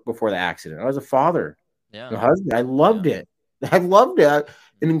purpose before the accident. I was a father, a husband. I loved it. I loved it.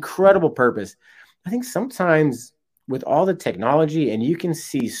 An incredible purpose. I think sometimes with all the technology, and you can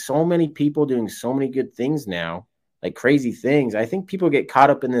see so many people doing so many good things now, like crazy things. I think people get caught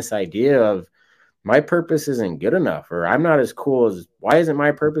up in this idea of my purpose isn't good enough, or I'm not as cool as, why isn't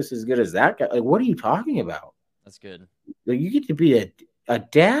my purpose as good as that guy? Like, what are you talking about? That's good. Like, you get to be a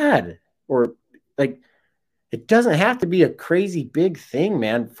dad, or like, it doesn't have to be a crazy big thing,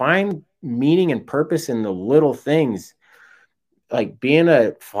 man. Find meaning and purpose in the little things. Like being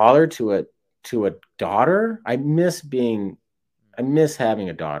a father to a daughter. I miss having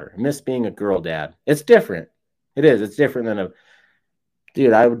a daughter. I miss being a girl dad. It's different. It is. It's different than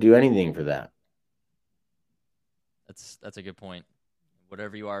dude, I would do anything for that. That's a good point.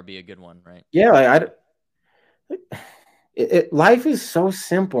 Whatever you are, be a good one, right? Yeah, life is so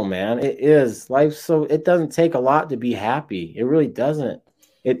simple, man. It is. It doesn't take a lot to be happy. It really doesn't.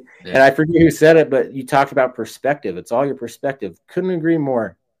 And I forget who said it, but you talked about perspective. It's all your perspective. Couldn't agree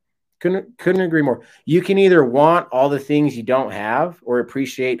more. Couldn't agree more. You can either want all the things you don't have or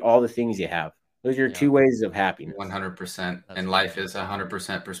appreciate all the things you have. Those are your two ways of happiness. 100%. And life is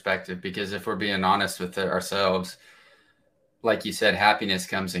 100% perspective, because if we're being honest with ourselves, like you said, happiness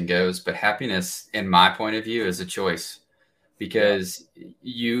comes and goes, but happiness, in my point of view, is a choice, because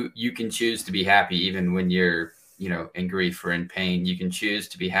you can choose to be happy even when you're, in grief or in pain. You can choose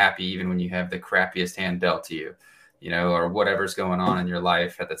to be happy even when you have the crappiest hand dealt to you, or whatever's going on in your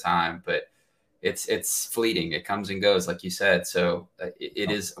life at the time. But it's fleeting. It comes and goes, like you said. So it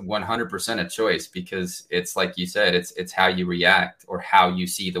is 100% a choice, because it's like you said, it's how you react or how you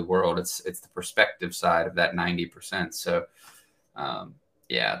see the world. It's the perspective side of that 90%. So I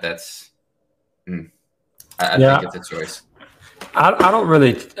think it's a choice. I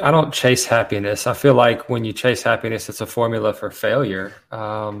don't chase happiness. I feel like when you chase happiness, it's a formula for failure,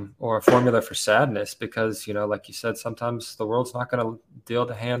 or a formula for sadness, because, like you said, sometimes the world's not going to deal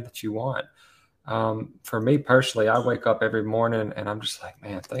the hand that you want. For me personally, I wake up every morning and I'm just like,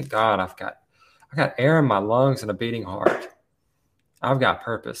 man, thank God I got air in my lungs and a beating heart. I've got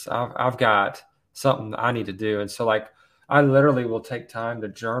purpose. I've got something I need to do. And so like, I literally will take time to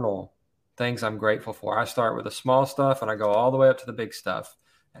journal things I'm grateful for. I start with the small stuff and I go all the way up to the big stuff,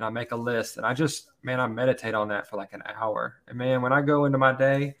 and I make a list, and I meditate on that for like an hour. And man, when I go into my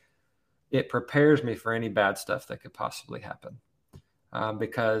day, it prepares me for any bad stuff that could possibly happen.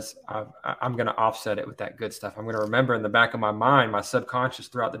 Because I'm going to offset it with that good stuff. I'm going to remember in the back of my mind, my subconscious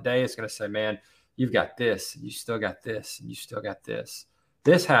throughout the day is going to say, man, you've got this, you still got this, and you still got this.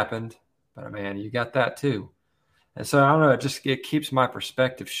 This happened, but man, you got that too. And so I don't know, it keeps my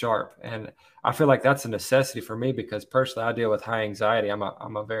perspective sharp. And I feel like that's a necessity for me because personally I deal with high anxiety. I'm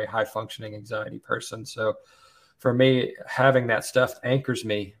a very high functioning anxiety person. So for me, having that stuff anchors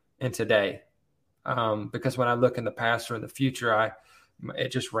me in today. Because when I look in the past or in the future, it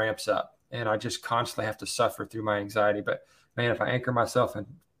just ramps up and I just constantly have to suffer through my anxiety. But man, if I anchor myself and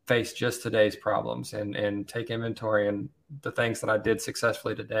face just today's problems and take inventory and the things that I did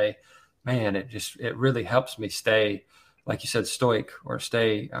successfully today, man, it really helps me stay, like you said, stoic or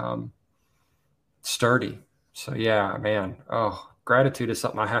stay sturdy. So yeah, man. Oh, gratitude is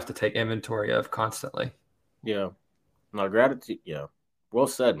something I have to take inventory of constantly. Yeah. No, gratitude. Yeah. Well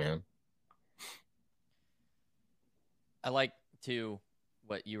said, man. I like to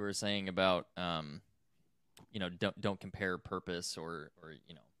what you were saying about, don't compare purpose or,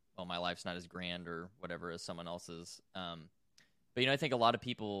 oh, my life's not as grand or whatever as someone else's. But, I think a lot of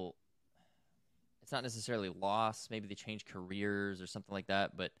people, it's not necessarily loss. Maybe they changed careers or something like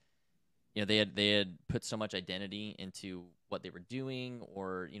that. But, they had put so much identity into what they were doing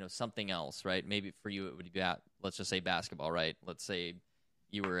or, something else, right? Maybe for you, it would be, let's just say basketball, right? Let's say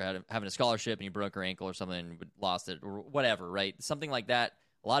you were having a scholarship and you broke your ankle or something and lost it or whatever, right? Something like that.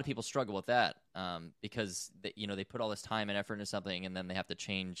 A lot of people struggle with that because they put all this time and effort into something and then they have to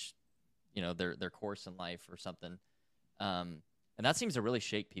change, their course in life or something. And that seems to really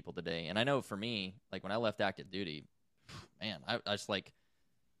shake people today. And I know for me, like when I left active duty, man, I just like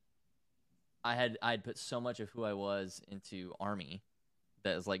I'd put so much of who I was into Army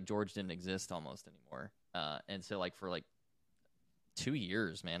that is like George didn't exist almost anymore. And so like for like 2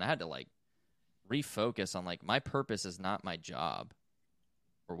 years, man, I had to like refocus on like my purpose is not my job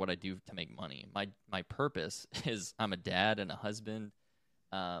or what I do to make money. My purpose is I'm a dad and a husband.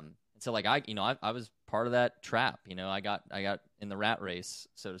 And so like I was part of that trap, I got in the rat race,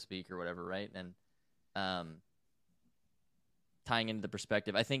 so to speak, or whatever, right? And tying into the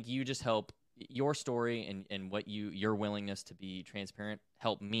perspective, I think you just help your story and what your willingness to be transparent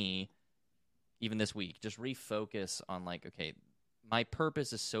help me even this week just refocus on like, okay, my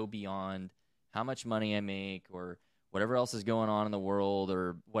purpose is so beyond how much money I make or whatever else is going on in the world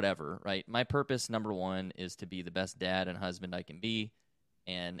or whatever, right? My purpose, number one, is to be the best dad and husband I can be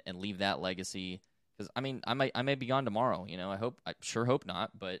and leave that legacy. Because, I mean, I may be gone tomorrow, I sure hope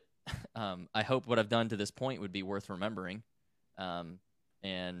not, but I hope what I've done to this point would be worth remembering.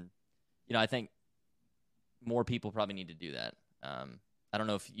 And, I think more people probably need to do that. I don't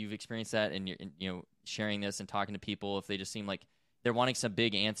know if you've experienced that and you're, sharing this and talking to people, if they just seem like they're wanting some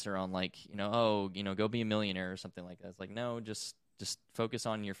big answer on like, go be a millionaire or something like that. It's like, no, just focus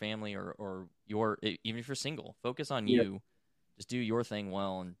on your family or even if you're single, focus on you, just do your thing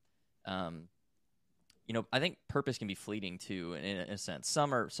well. And, I think purpose can be fleeting too, in a sense.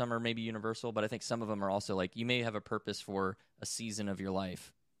 Some are maybe universal, but I think some of them are also like, you may have a purpose for a season of your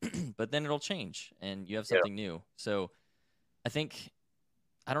life, but then it'll change and you have something new. So I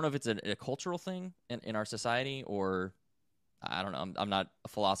don't know if it's a cultural thing in our society or I don't know. I'm not a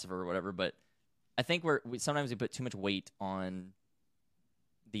philosopher or whatever, but I think sometimes we put too much weight on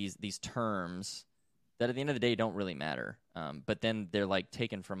these terms that at the end of the day don't really matter. But then they're like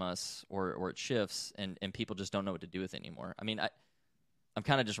taken from us or it shifts and people just don't know what to do with it anymore. I mean, I'm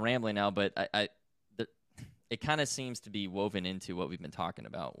kind of just rambling now, but it kind of seems to be woven into what we've been talking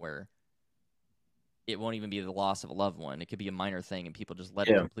about where it won't even be the loss of a loved one. It could be a minor thing and people just let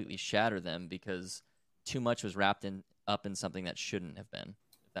it completely shatter them because too much was wrapped up in something that shouldn't have been,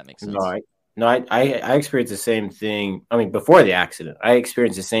 if that makes sense. I experienced the same thing. I mean, before the accident, I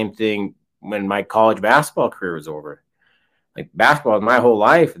experienced the same thing when my college basketball career was over. Like basketball was my whole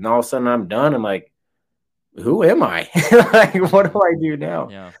life, and all of a sudden I'm done. I'm like, who am I? Like, what do I do now?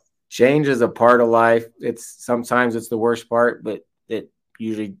 Yeah. Change is a part of life. Sometimes it's the worst part, but it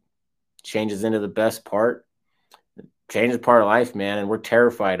usually changes into the best part. Change is part of life, man, and we're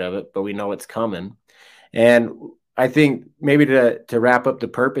terrified of it, but we know it's coming. And I think maybe to wrap up the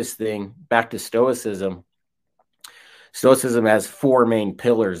purpose thing, back to stoicism, Stoicism has 4 main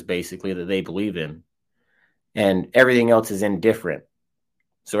pillars basically that they believe in, and everything else is indifferent.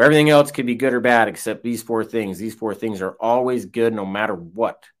 So everything else could be good or bad except these 4 things. These 4 things are always good no matter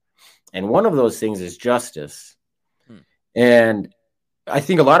what. And one of those things is justice. And I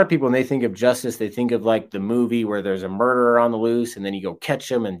think a lot of people, when they think of justice, they think of like the movie where there's a murderer on the loose and then you go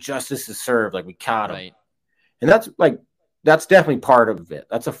catch him and justice is served, like we caught him. And that's definitely part of it.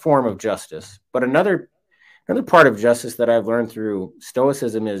 That's a form of justice. But another part of justice that I've learned through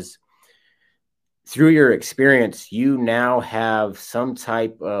Stoicism is through your experience, you now have some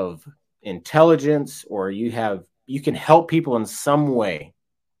type of intelligence, or you can help people in some way,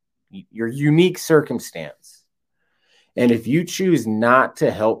 your unique circumstance. And if you choose not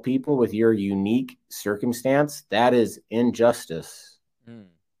to help people with your unique circumstance, that is injustice.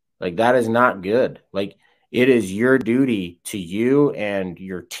 Like, that is not good. Like, it is your duty to you and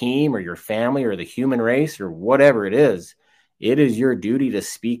your team or your family or the human race or whatever it is. It is your duty to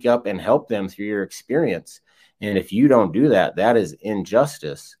speak up and help them through your experience. And if you don't do that, that is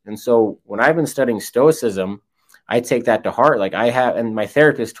injustice. And so when I've been studying Stoicism, I take that to heart. Like, and my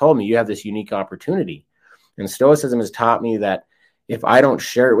therapist told me, you have this unique opportunity. And Stoicism has taught me that if I don't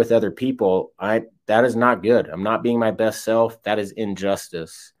share it with other people, that is not good. I'm not being my best self. That is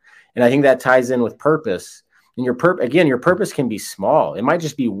injustice. And I think that ties in with purpose. And your purpose can be small. It might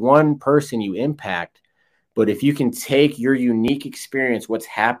just be one person you impact. But if you can take your unique experience, what's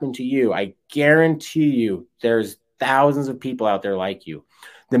happened to you, I guarantee you there's thousands of people out there like you.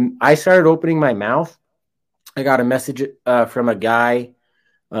 Then I started opening my mouth. I got a message from a guy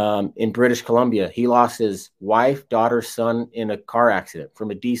in British Columbia. He lost his wife, daughter, son in a car accident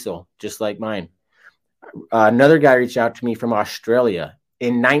from a diesel, just like mine. Another guy reached out to me from Australia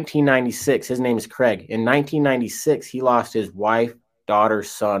in 1996. His name is Craig. In 1996, he lost his wife, daughter,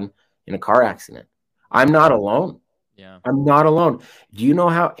 son in a car accident. I'm not alone. Yeah. I'm not alone. Do you know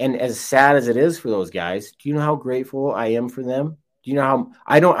how, and as sad as it is for those guys, do you know how grateful I am for them? Do you know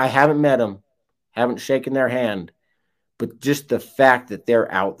how I haven't met them, haven't shaken their hand, but just the fact that they're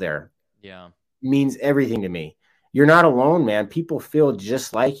out there means everything to me. You're not alone, man. People feel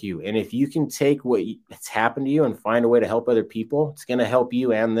just like you. And if you can take what's happened to you and find a way to help other people, it's going to help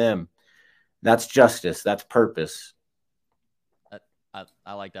you and them. That's justice. That's purpose.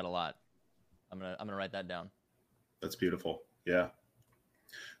 I like that a lot. I'm gonna write that down. That's beautiful. Yeah.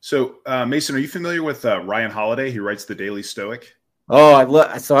 So, Mason, are you familiar with Ryan Holiday? He writes the Daily Stoic. Oh,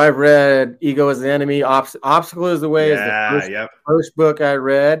 I've read Ego is the Enemy, Obstacle is the Way. Yeah, is the first book I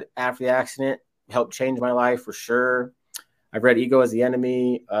read after the accident. Helped change my life for sure. I've read Ego is the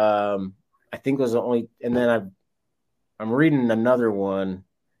Enemy. I think those are the only, and then I'm reading another one.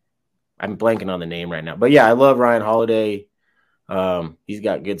 I'm blanking on the name right now, but yeah, I love Ryan Holiday. He's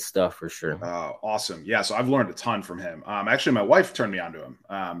got good stuff for sure. Awesome. Yeah. So I've learned a ton from him. Actually, my wife turned me on to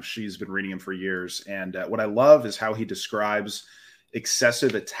him. She's been reading him for years. And what I love is how he describes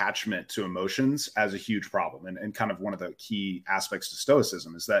excessive attachment to emotions as a huge problem. And kind of one of the key aspects to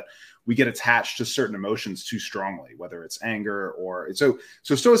Stoicism is that we get attached to certain emotions too strongly, whether it's anger or so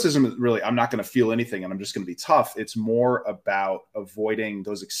Stoicism is really, I'm not going to feel anything and I'm just going to be tough. It's more about avoiding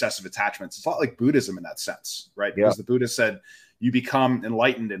those excessive attachments. It's a lot like Buddhism in that sense, right? Yeah. Because the Buddha said, you become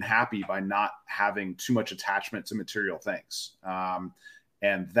enlightened and happy by not having too much attachment to material things.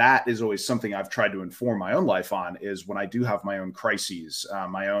 And that is always something I've tried to inform my own life on, is when I do have my own crises,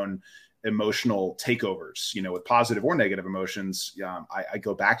 my own emotional takeovers, with positive or negative emotions, I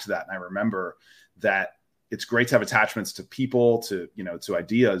go back to that. And I remember that it's great to have attachments to people, to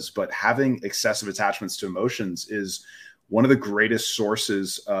ideas, but having excessive attachments to emotions is one of the greatest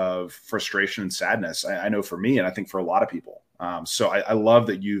sources of frustration and sadness. I know for me, and I think for a lot of people. So I love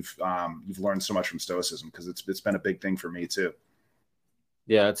that you've learned so much from Stoicism, because it's been a big thing for me too.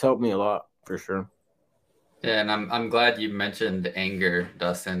 Yeah, it's helped me a lot for sure. Yeah, and I'm glad you mentioned anger,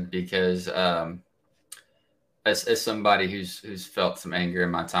 Dustin, because as somebody who's felt some anger in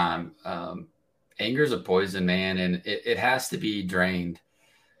my time, anger is a poison, man, and it has to be drained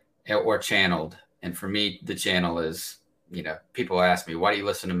or channeled. And for me, the channel is, people ask me, why do you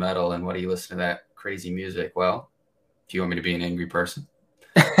listen to metal and why do you listen to that crazy music? Well, do you want me to be an angry person?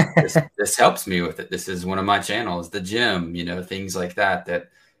 This helps me with it. This is one of my channels, the gym, things like that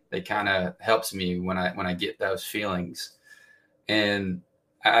kind of helps me when I get those feelings. And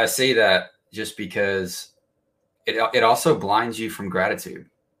I say that just because it also blinds you from gratitude.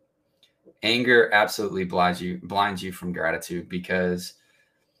 Anger absolutely blinds you from gratitude, because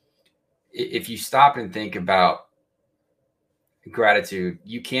if you stop and think about gratitude,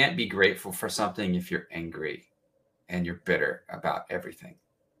 you can't be grateful for something if you're angry and you're bitter about everything.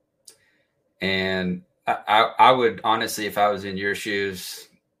 And I would honestly, if I was in your shoes,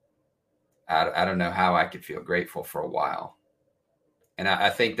 I don't know how I could feel grateful for a while. And I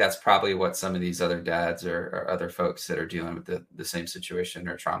think that's probably what some of these other dads or other folks that are dealing with the same situation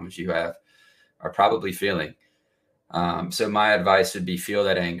or traumas you have are probably feeling. So my advice would be feel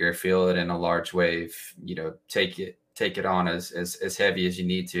that anger, feel it in a large wave, take it on as heavy as you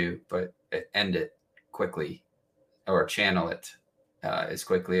need to, but end it quickly or channel it as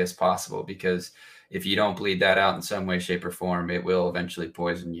quickly as possible, because if you don't bleed that out in some way, shape, or form, it will eventually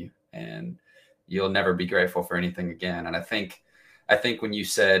poison you and you'll never be grateful for anything again. And I think when you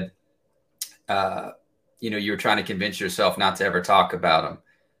said, you were trying to convince yourself not to ever talk about them,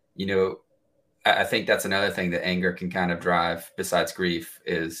 I think that's another thing that anger can kind of drive besides grief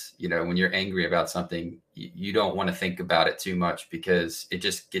is, when you're angry about something, you don't want to think about it too much because it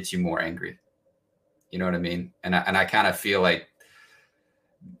just gets you more angry. You know what I mean? And I kind of feel like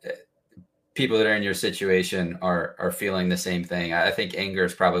people that are in your situation are feeling the same thing. I think anger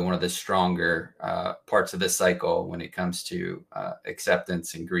is probably one of the stronger parts of this cycle when it comes to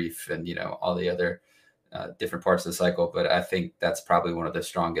acceptance and grief and, all the other different parts of the cycle. But I think that's probably one of the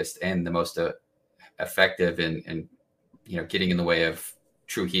strongest and the most effective in getting in the way of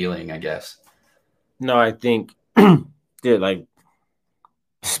true healing, I guess. No, I think, dude, like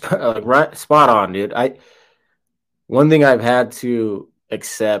right, spot on, dude. One thing I've had to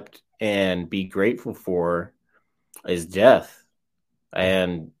accept and be grateful for is death.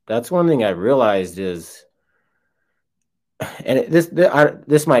 And that's one thing I've realized is, and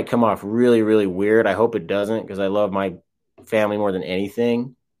this might come off really, really weird. I hope it doesn't, because I love my family more than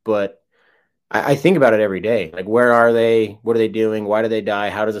anything. But I think about it every day. Like, where are they? What are they doing? Why do they die?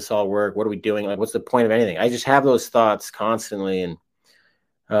 How does this all work? What are we doing? Like, what's the point of anything? I just have those thoughts constantly. And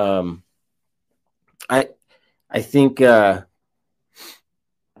I think sorry,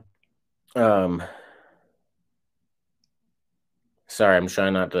 I'm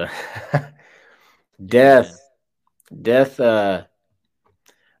trying not to death. I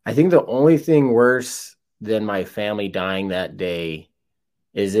think the only thing worse than my family dying that day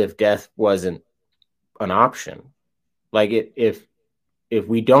is if death wasn't an option. Like, if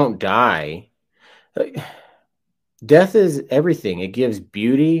we don't die, death is everything. It gives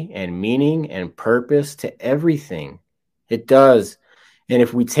beauty and meaning and purpose to everything. It does. And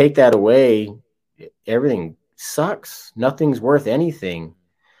if we take that away, everything sucks. Nothing's worth anything.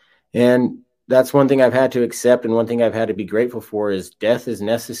 And that's one thing I've had to accept, and one thing I've had to be grateful for is death is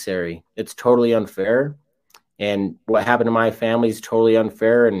necessary. It's totally unfair. And what happened to my family is totally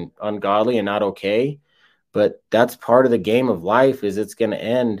unfair and ungodly and not okay. But that's part of the game of life, is it's going to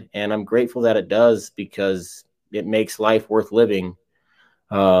end. And I'm grateful that it does, because it makes life worth living.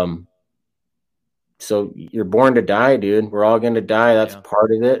 So you're born to die, dude. We're all going to die. That's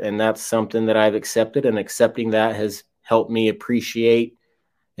part of it. And that's something that I've accepted, and accepting that has helped me appreciate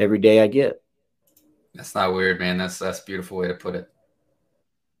every day I get. That's not weird, man. That's a beautiful way to put it.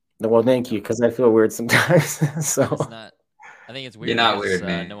 Well, thank you, because I feel weird sometimes. So it's not. I think it's weird. You're not weird,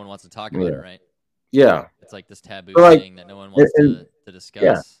 man. No one wants to talk about it, right? Yeah. It's like this taboo thing that no one wants to discuss.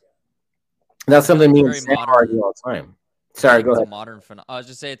 Yeah. That's something me and Sam argue all the time. Sorry, go ahead. I was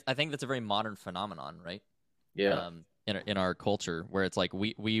just saying, I think that's a very modern phenomenon, right? Yeah. In our culture, where it's like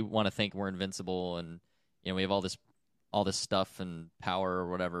we want to think we're invincible, and we have all this stuff and power or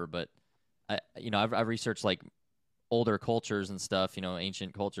whatever. But I've researched like older cultures and stuff,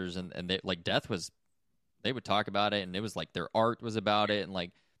 ancient cultures, and they, like, death was, they would talk about it, and it was like their art was about it, and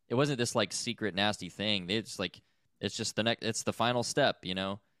like it wasn't this like secret nasty thing. It's like it's just it's the final step,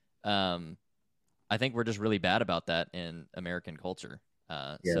 I think we're just really bad about that in American culture.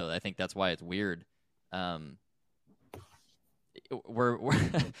 So I think that's why it's weird. We're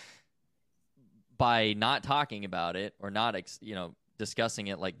by not talking about it or not, discussing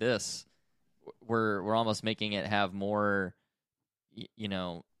it like this, we're almost making it have more,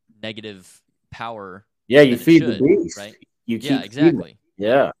 negative power. Yeah, you feed the beast, right? You keep exactly.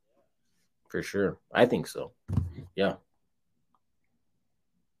 Yeah, for sure. I think so. Yeah.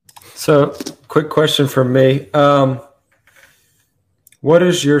 So, quick question from me. What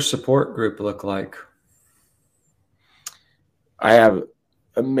does your support group look like? I have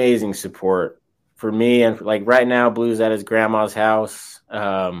amazing support for me, and like right now, Blue's at his grandma's house.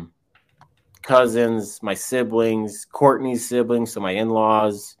 Cousins, my siblings, Courtney's siblings, so my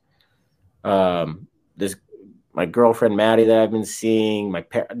in-laws. My girlfriend Maddie that I've been seeing.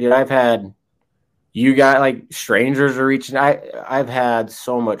 Dude, I've had. You got like strangers are reaching. I've had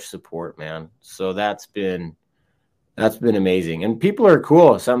so much support, man. So that's been amazing. And people are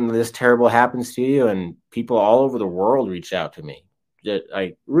cool. Something this terrible happens to you, and people all over the world reach out to me.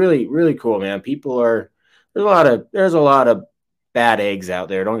 Like really, really cool, man. People are there's a lot of bad eggs out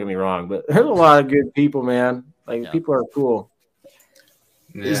there. Don't get me wrong, but there's a lot of good people, man. Like people are cool.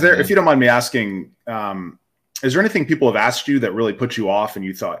 Is there, if you don't mind me asking, is there anything people have asked you that really put you off and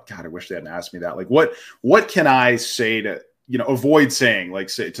you thought, God, I wish they hadn't asked me that? Like what can I say to, avoid saying, like,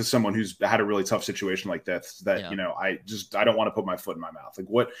 say to someone who's had a really tough situation like that, I don't want to put my foot in my mouth. Like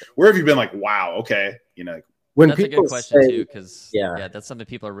where have you been like, wow, okay. When that's people a good question too. Cause yeah, that's something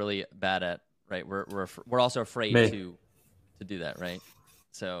people are really bad at, right? We're also afraid to do that. Right.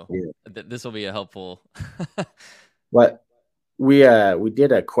 So this will be a helpful, What we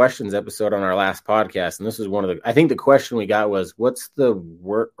did a questions episode on our last podcast, and this was I think the question we got was, what's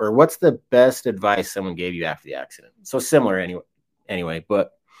the best advice someone gave you after the accident? So similar anyway,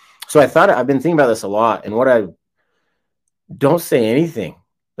 but so I've been thinking about this a lot, and don't say anything.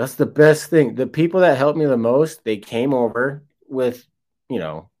 That's the best thing. The people that helped me the most, they came over with,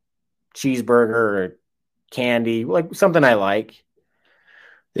 cheeseburger or candy, like something I like.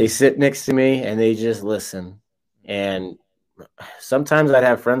 They sit next to me and they just listen. And sometimes I'd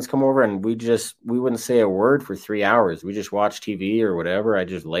have friends come over and we wouldn't say a word for 3 hours. We just watch TV or whatever. I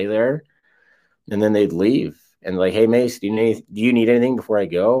just lay there and then they'd leave and like, hey Mace, do you need anything before I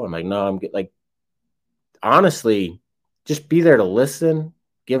go? I'm like, no, I'm good. Like, honestly, just be there to listen,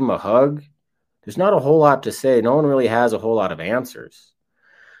 give them a hug. There's not a whole lot to say. No one really has a whole lot of answers.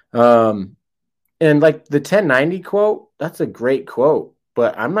 And like the 1090 quote, that's a great quote.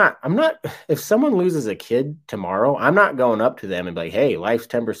 But I'm not, if someone loses a kid tomorrow, I'm not going up to them and be like, hey, life's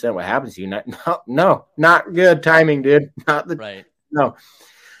 10%. What happens to you? No, not good timing, dude. Right. No.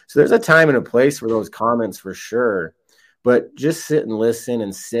 So there's a time and a place for those comments for sure. But just sit and listen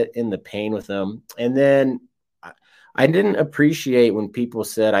and sit in the pain with them. And then I didn't appreciate when people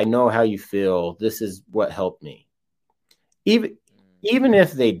said, I know how you feel. This is what helped me. Even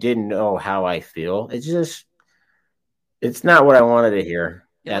if they didn't know how I feel, it's not what I wanted to hear.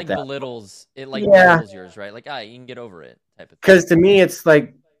 It belittles yours, right? Like, you can get over it type of thing. Because to me, it's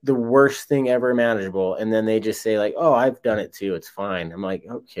like the worst thing ever imaginable. And then they just say like, oh, I've done it too. It's fine. I'm like,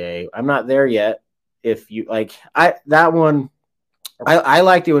 okay, I'm not there yet. If you like, I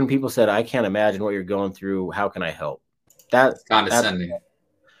liked it when people said, I can't imagine what you're going through. How can I help? That's condescending.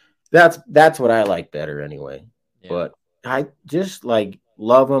 That's what I like better anyway. Yeah. But I just like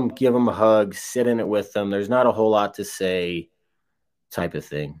love them, give them a hug, sit in it with them. There's not a whole lot to say type of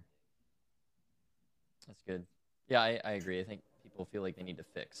thing. That's good. Yeah, I agree. I think people feel like they need to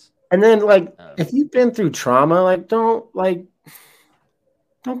fix. And then like, if you've been through trauma, like don't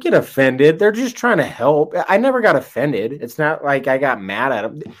get offended. They're just trying to help. I never got offended. It's not like I got mad at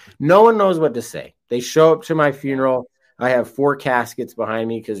them. No one knows what to say. They show up to my funeral. I have 4 caskets behind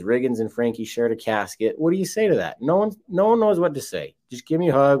me because Riggins and Frankie shared a casket. What do you say to that? No one knows what to say. Just give me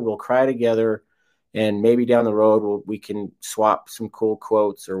a hug. We'll cry together. And maybe down the road, we can swap some cool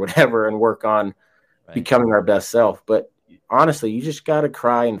quotes or whatever and work on becoming our best self. But honestly, you just got to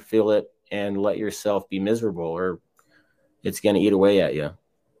cry and feel it and let yourself be miserable or it's going to eat away at you.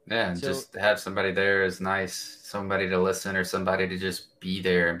 Yeah, and just have somebody there is nice. Somebody to listen or somebody to just be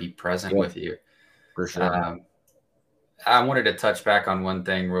there and be present with you. For sure. I wanted to touch back on one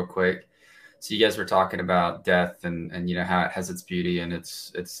thing real quick. So you guys were talking about death and how it has its beauty and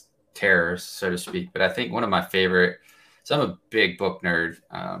its terrors, so to speak. But I think one of my favorite, so I'm a big book nerd.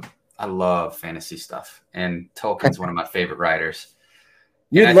 I love fantasy stuff. And Tolkien's one of my favorite writers.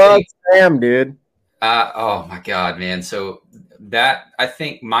 You love Sam, dude. Oh my God, man. So I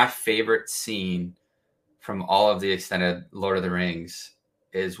think my favorite scene from all of the extended Lord of the Rings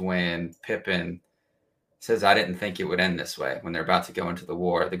is when Pippin says, I didn't think it would end this way, when they're about to go into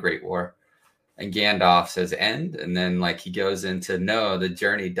the Great War. And Gandalf says, end. And then he goes into, no, the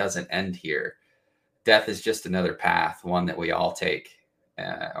journey doesn't end here. Death is just another path, one that we all take,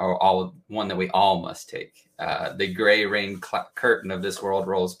 one that we all must take. The gray rain curtain of this world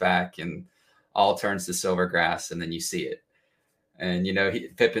rolls back and all turns to silver grass, and then you see it. And,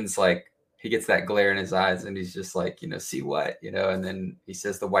 Pippin's he gets that glare in his eyes and he's just see what, and then he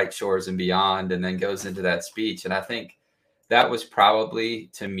says the white shores and beyond, and then goes into that speech. And I think that was probably,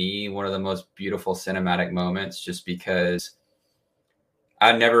 to me, one of the most beautiful cinematic moments, just because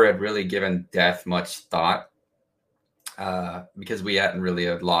I never had really given death much thought, because we hadn't really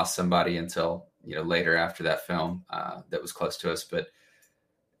lost somebody until, later after that film that was close to us. But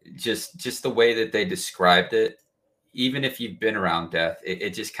just the way that they described it, even if you've been around death,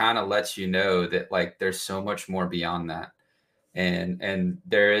 it just kind of lets you know that there's so much more beyond that. And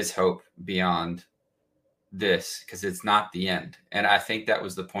there is hope beyond this, because it's not the end. And I think that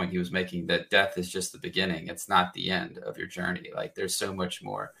was the point he was making, that death is just the beginning. It's not the end of your journey. There's so much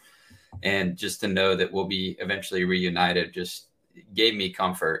more. And just to know that we'll be eventually reunited just gave me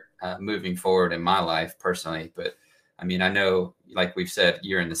comfort moving forward in my life personally. But I mean, I know, like we've said,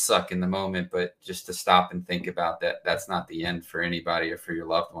 you're in the suck in the moment, but just to stop and think about that, that's not the end for anybody or for your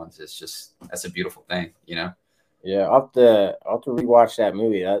loved ones. It's just, that's a beautiful thing, you know? Yeah, I'll have to rewatch that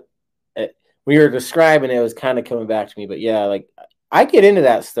movie. When you were describing it, it was kind of coming back to me. But yeah, like I get into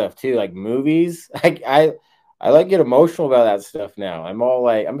that stuff too, like movies. I like get emotional about that stuff now.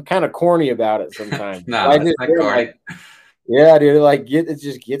 I'm kind of corny about it sometimes. No, it's not corny. Like, yeah, dude, it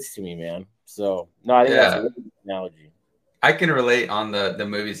just gets to me, man. So no, I think that's a Yeah. really good analogy. I can relate on the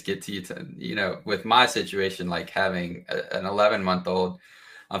movies get to you to, you know, with my situation, like having an 11-month-old,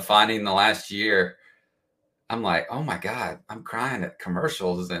 I'm finding the last year, I'm like, oh my God, I'm crying at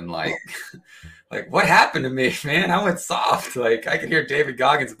commercials and like, like what happened to me, man? I went soft. Like I could hear David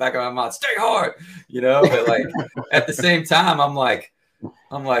Goggins in the back of my mouth, stay hard, you know, but like at the same time, I'm like,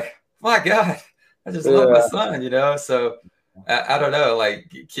 my God, I just love my son, you know? So I don't know, like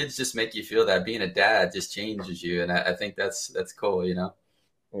kids just make you feel that being a dad just changes you. And I think that's cool, you know?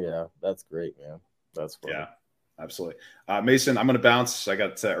 Yeah, that's great, man. That's fun. Yeah, absolutely. Mason, I'm going to bounce. I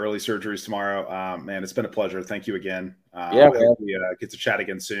got early surgeries tomorrow. Man, it's been a pleasure. Thank you again. Yeah, I hope we get to chat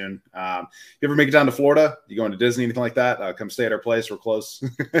again soon. You ever make it down to Florida? You going to Disney, anything like that? Come stay at our place. We're close.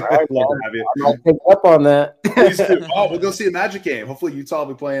 All right, love to have you. I might pick up on that. Please do. Oh, we'll go see a Magic game. Hopefully Utah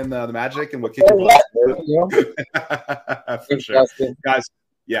will be playing the Magic and we'll kick it. For sure. Guys,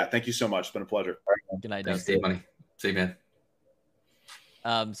 yeah, thank you so much. It's been a pleasure. Good night, Thanks, Dustin. Steve Money. See you,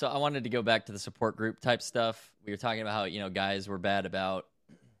 man. So I wanted to go back to the support group type stuff. We were talking about how, you know, guys were bad about,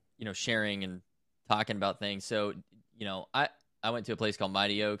 you know, sharing and talking about things. So, you know, I went to a place called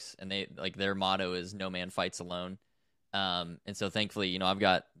Mighty Oaks, and they like their motto is no man fights alone. And so thankfully, you know, I've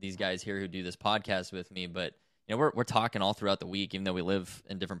got these guys here who do this podcast with me, but you know, we're talking all throughout the week, even though we live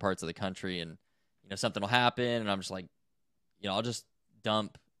in different parts of the country, and you know, something will happen, and I'm just like, you know, I'll just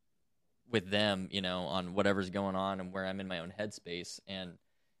dump with them, you know, on whatever's going on and where I'm in my own headspace. And,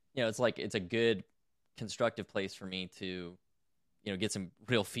 you know, it's like, it's a good constructive place for me to, you know, get some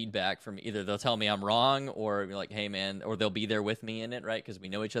real feedback from either they'll tell me I'm wrong or be like, hey man, or they'll be there with me in it. Right. Cause we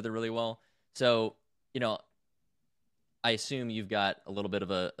know each other really well. So, you know, I assume you've got a little bit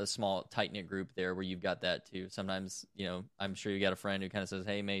of a small tight knit group there where you've got that too. Sometimes, you know, I'm sure you got a friend who kind of says,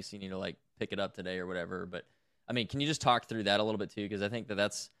 hey Mace, you need to like pick it up today or whatever. But I mean, can you just talk through that a little bit too? Cause I think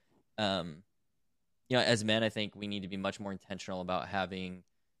that's, you know, as men, I think we need to be much more intentional about having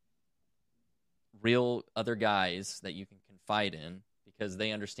real other guys that you can confide in because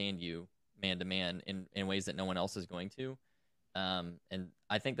they understand you man to man in ways that no one else is going to. And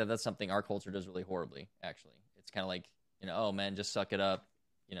I think that's something our culture does really horribly, actually. It's kind of like, you know, oh man, just suck it up.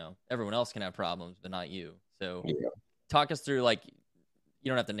 You know, everyone else can have problems, but not you. So talk us through, like, you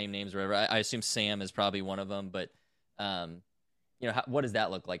don't have to name names or whatever. I assume Sam is probably one of them, but, you know, what does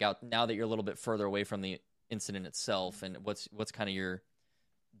that look like out now that you're a little bit further away from the incident itself, and what's kind of your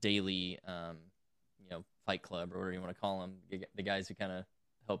daily, you know, fight club or whatever you want to call them, the guys who kind of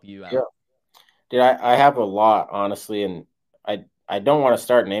help you out? Yeah, dude, I have a lot, honestly, and I don't want to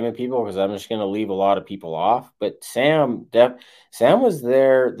start naming people because I'm just going to leave a lot of people off. But Sam was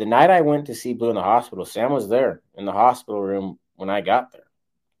there the night I went to see Blue in the hospital. Sam was there in the hospital room when I got there.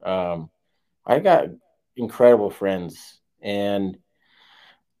 I got incredible friends,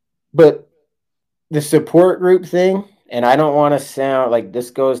 but the support group thing, and I don't want to sound like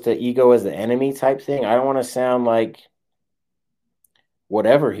this goes to ego as the enemy type thing. I don't want to sound like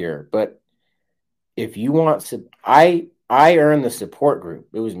whatever here, but if you want to, I earned the support group.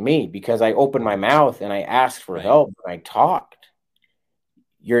 It was me because I opened my mouth and I asked for help and I talked.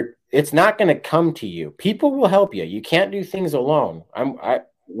 It's not going to come to you. People will help you. You can't do things alone.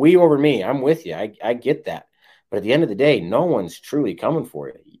 We over me. I'm with you. I get that. But at the end of the day, no one's truly coming for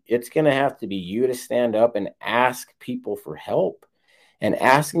you. It's going to have to be you to stand up and ask people for help. And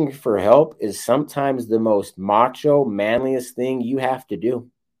asking for help is sometimes the most macho, manliest thing you have to do.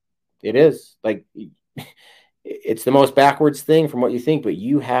 It is. Like, it's the most backwards thing from what you think, but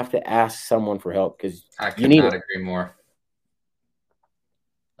you have to ask someone for help because you need not agree more.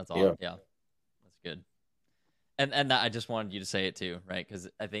 That's all. Yeah. That's good. And I just wanted you to say it too, right? Because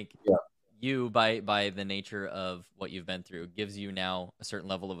I think you, by the nature of what you've been through, gives you now a certain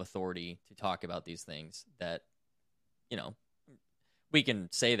level of authority to talk about these things that, you know, we can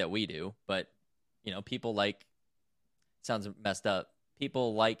say that we do, but, you know, people like, sounds messed up,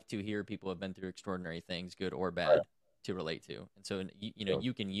 people like to hear people have been through extraordinary things, good or bad, to relate to. And so, you know,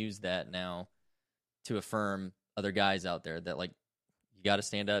 you can use that now to affirm other guys out there that, like, you got to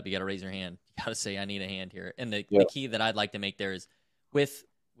stand up, you got to raise your hand, you got to say, I need a hand here. And the key that I'd like to make there is with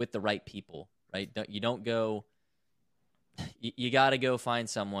with the right people, right? You don't go. You got to go find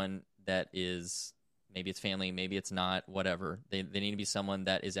someone that is, maybe it's family, maybe it's not, whatever. They need to be someone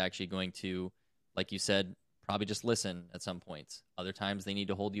that is actually going to, like you said, probably just listen at some points. Other times they need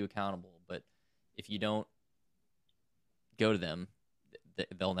to hold you accountable. But if you don't go to them,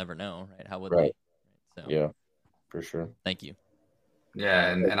 they'll never know, right? How would they? So, yeah, for sure. Thank you.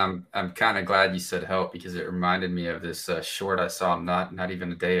 Yeah, and I'm kind of glad you said help, because it reminded me of this short I saw not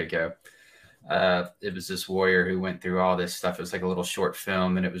even a day ago. It was this warrior who went through all this stuff. It was like a little short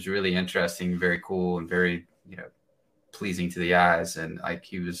film, and it was really interesting, very cool, and very, pleasing to the eyes. And like,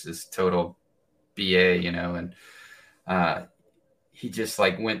 he was this total BA, and he just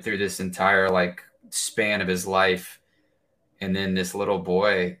like went through this entire like span of his life. And then this little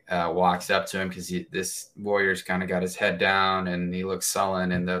boy walks up to him, because this warrior's kind of got his head down and he looks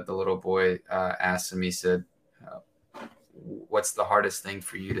sullen. And the little boy asked him, he said, "What's the hardest thing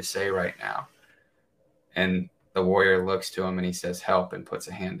for you to say right now?" And the warrior looks to him and he says, "Help," and puts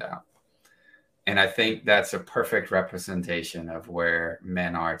a hand out. And I think that's a perfect representation of where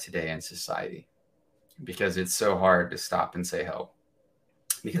men are today in society, because it's so hard to stop and say help,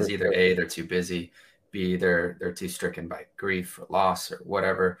 because either A, they're too busy, B, they're too stricken by grief or loss or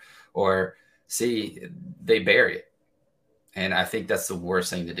whatever, or C, they bury it. And I think that's the worst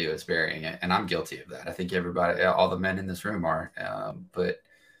thing to do, is burying it. And I'm guilty of that. I think everybody, all the men in this room are. But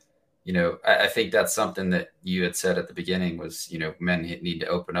I think that's something that you had said at the beginning was, men need to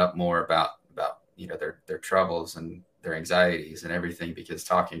open up more about their troubles and their anxieties and everything, because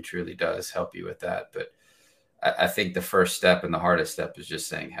talking truly does help you with that. But I think the first step and the hardest step is just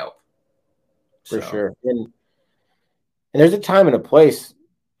saying help. For sure. And there's a time and a place.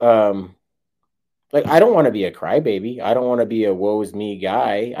 Like, I don't want to be a crybaby. I don't want to be a woe's me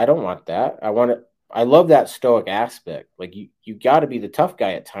guy. I don't want that. I love that stoic aspect. Like, you got to be the tough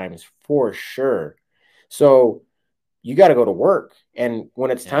guy at times, for sure. So you got to go to work. And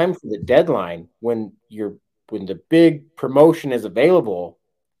when it's time for the deadline, when the big promotion is available,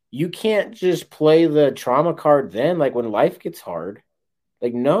 you can't just play the trauma card then, like when life gets hard.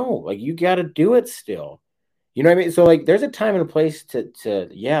 Like, no, like, you got to do it still. You know what I mean? So like, there's a time and a place to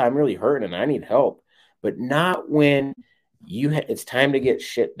I'm really hurting and I need help, but not when it's time to get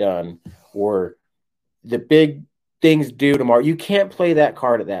shit done or the big things due tomorrow. You can't play that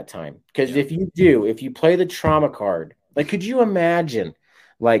card at that time, because if you play the trauma card, like, could you imagine,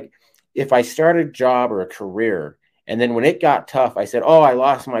 like, if I started a job or a career and then when it got tough, I said, "Oh, I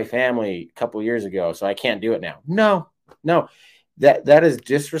lost my family a couple of years ago, so I can't do it now." No. That is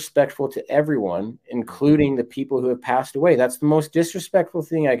disrespectful to everyone, including the people who have passed away. That's the most disrespectful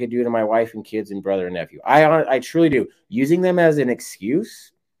thing I could do to my wife and kids and brother and nephew. I truly do. Using them as an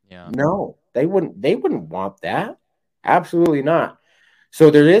excuse, no, they wouldn't want that. Absolutely not. So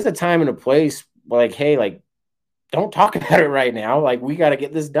there is a time and a place, like, hey, like, don't talk about it right now. Like, we got to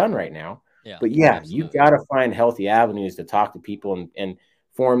get this done right now. Yeah, but you got to find healthy avenues to talk to people and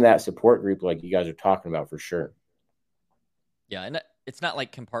form that support group, like you guys are talking about, for sure. Yeah, and it's not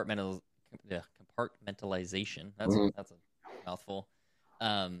like compartmentalization. That's a mouthful.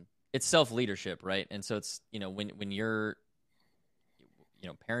 It's self-leadership, right? And so it's, when you're,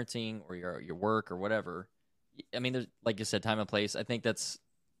 parenting or your work or whatever. I mean, there's, like you said, time and place. I think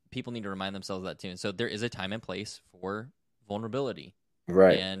people need to remind themselves of that too. And so there is a time and place for vulnerability,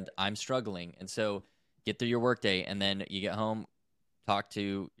 right? And I'm struggling, and so get through your workday, and then you get home, talk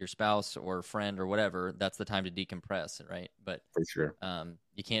to your spouse or friend or whatever. That's the time to decompress, right? But for sure,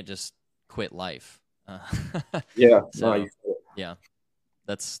 you can't just quit life. Yeah. So, yeah,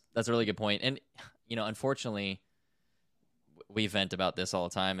 that's a really good point. And unfortunately, we vent about this all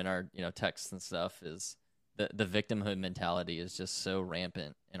the time in our texts and stuff. Is the victimhood mentality is just so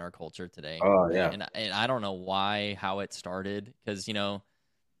rampant in our culture today. Oh yeah, and I don't know how it started, because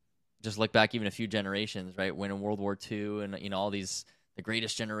just look back even a few generations, right? When in World War II and all these, the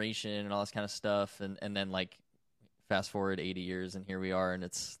greatest generation and all this kind of stuff, and then like fast forward 80 years and here we are, and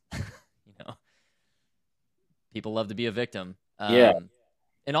it's people love to be a victim.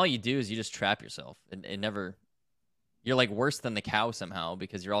 And all you do is you just trap yourself, and never, you're like worse than the cow somehow,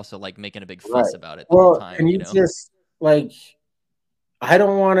 because you're also like making a big fuss about it the whole time. And you just like, I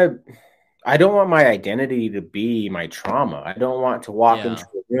don't want my identity to be my trauma. I don't want to walk into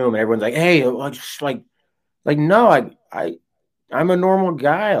a room and everyone's like, "Hey, just like no, I'm a normal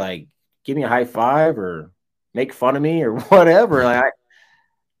guy. Like, give me a high five or make fun of me or whatever." Like,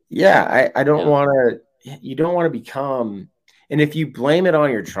 I don't want to. You don't want to become. And if you blame it on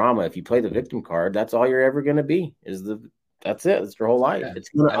your trauma, if you play the victim card, that's all you're ever going to be. That's it. It's your whole life. Yeah. It's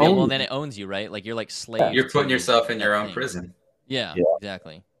going to own you. Then it owns you, right? Like, you're like slave. You're putting yourself in your own prison. Yeah,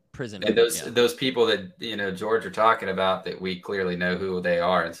 exactly. prison. And those people that, you know, George are talking about, that we clearly know who they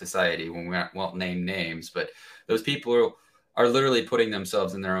are in society when we won't name names, but those people are literally putting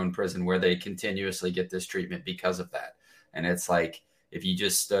themselves in their own prison where they continuously get this treatment because of that. And it's like, if you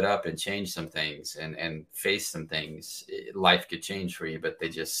just stood up and changed some things and faced some things, life could change for you. But they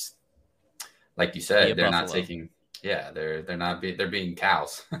just, like you said, they're not taking, they're being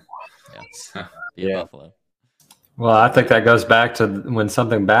cows. So, be a buffalo. Well, I think that goes back to when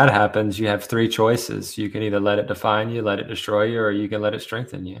something bad happens, you have three choices. You can either let it define you, let it destroy you, or you can let it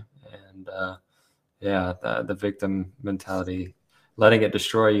strengthen you. And the victim mentality, letting it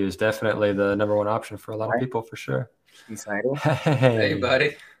destroy you, is definitely the number one option for a lot of people, for sure. Hey,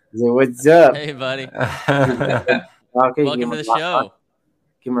 buddy. What's up? Hey, buddy. Okay, welcome to the show.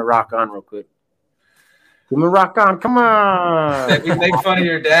 Give me a rock on real quick. Give me a rock on. Come on. We make fun of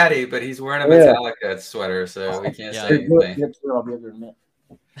your daddy, but he's wearing a Metallica sweater, so we can't say anything. I'll be able to admit.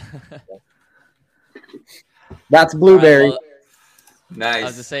 That's blueberry. Right, well, nice. I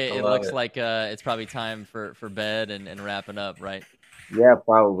was to say, it looks like it's probably time for bed and wrapping up, right? Yeah,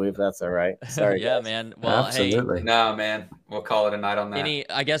 probably, if that's all right. Sorry. Yeah, guys. man. Well, absolutely. Hey, no, man. We'll call it a night on that.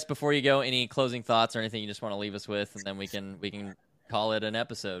 I guess before you go, any closing thoughts or anything you just want to leave us with, and then we can call it an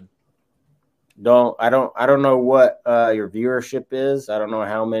episode. I don't know what your viewership is. I don't know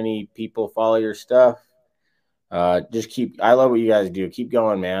how many people follow your stuff. Just I love what you guys do. Keep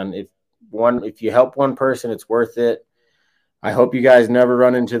going, man. If you help one person, it's worth it. I hope you guys never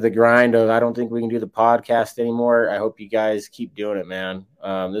run into the grind of, I don't think we can do the podcast anymore. I hope you guys keep doing it, man.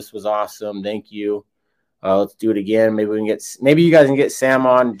 This was awesome. Thank you. Let's do it again. Maybe you guys can get Sam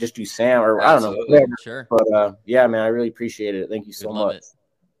on, just do Sam, or absolutely. I don't know. Sure. But yeah, man, I really appreciate it. Thank you so much. It.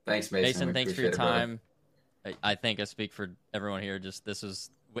 Thanks, Mason. Thanks for your time. I think I speak for everyone here. Just this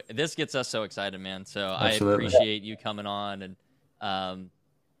gets us so excited, man. So absolutely. I appreciate you coming on, and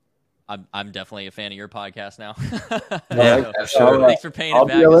I'm definitely a fan of your podcast now. Yeah, sure. Thanks for paying I'll it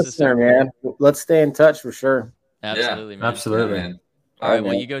back. Be a listener, man. Let's stay in touch for sure. Absolutely, man. Absolutely. Yeah, man. All right,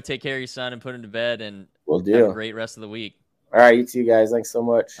 well, you go take care of your son and put him to bed, and we'll do. Have a great rest of the week. All right, you too, guys. Thanks so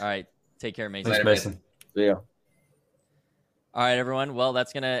much. All right, take care, Mason. Thanks, Mason. See ya. All right, everyone. Well,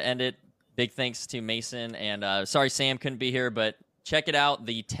 that's going to end it. Big thanks to Mason. And sorry Sam couldn't be here, but check it out,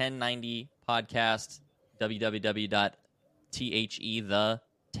 the 1090 podcast,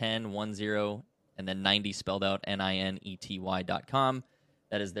 www.the1010 and then 90 spelled out NINETY.com.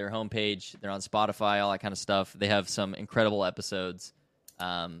 That is their homepage. They're on Spotify, all that kind of stuff. They have some incredible episodes.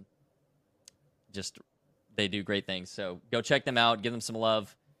 They do great things. So go check them out. Give them some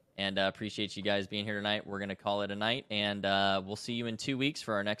love. And appreciate you guys being here tonight. We're going to call it a night. And we'll see you in 2 weeks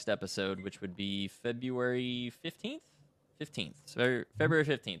for our next episode, which would be February 15th? 15th. So February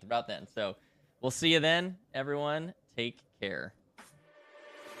 15th, about then. So we'll see you then, everyone. Take care.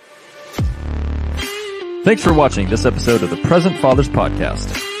 Thanks for watching this episode of the Present Fathers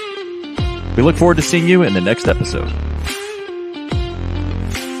Podcast. We look forward to seeing you in the next episode.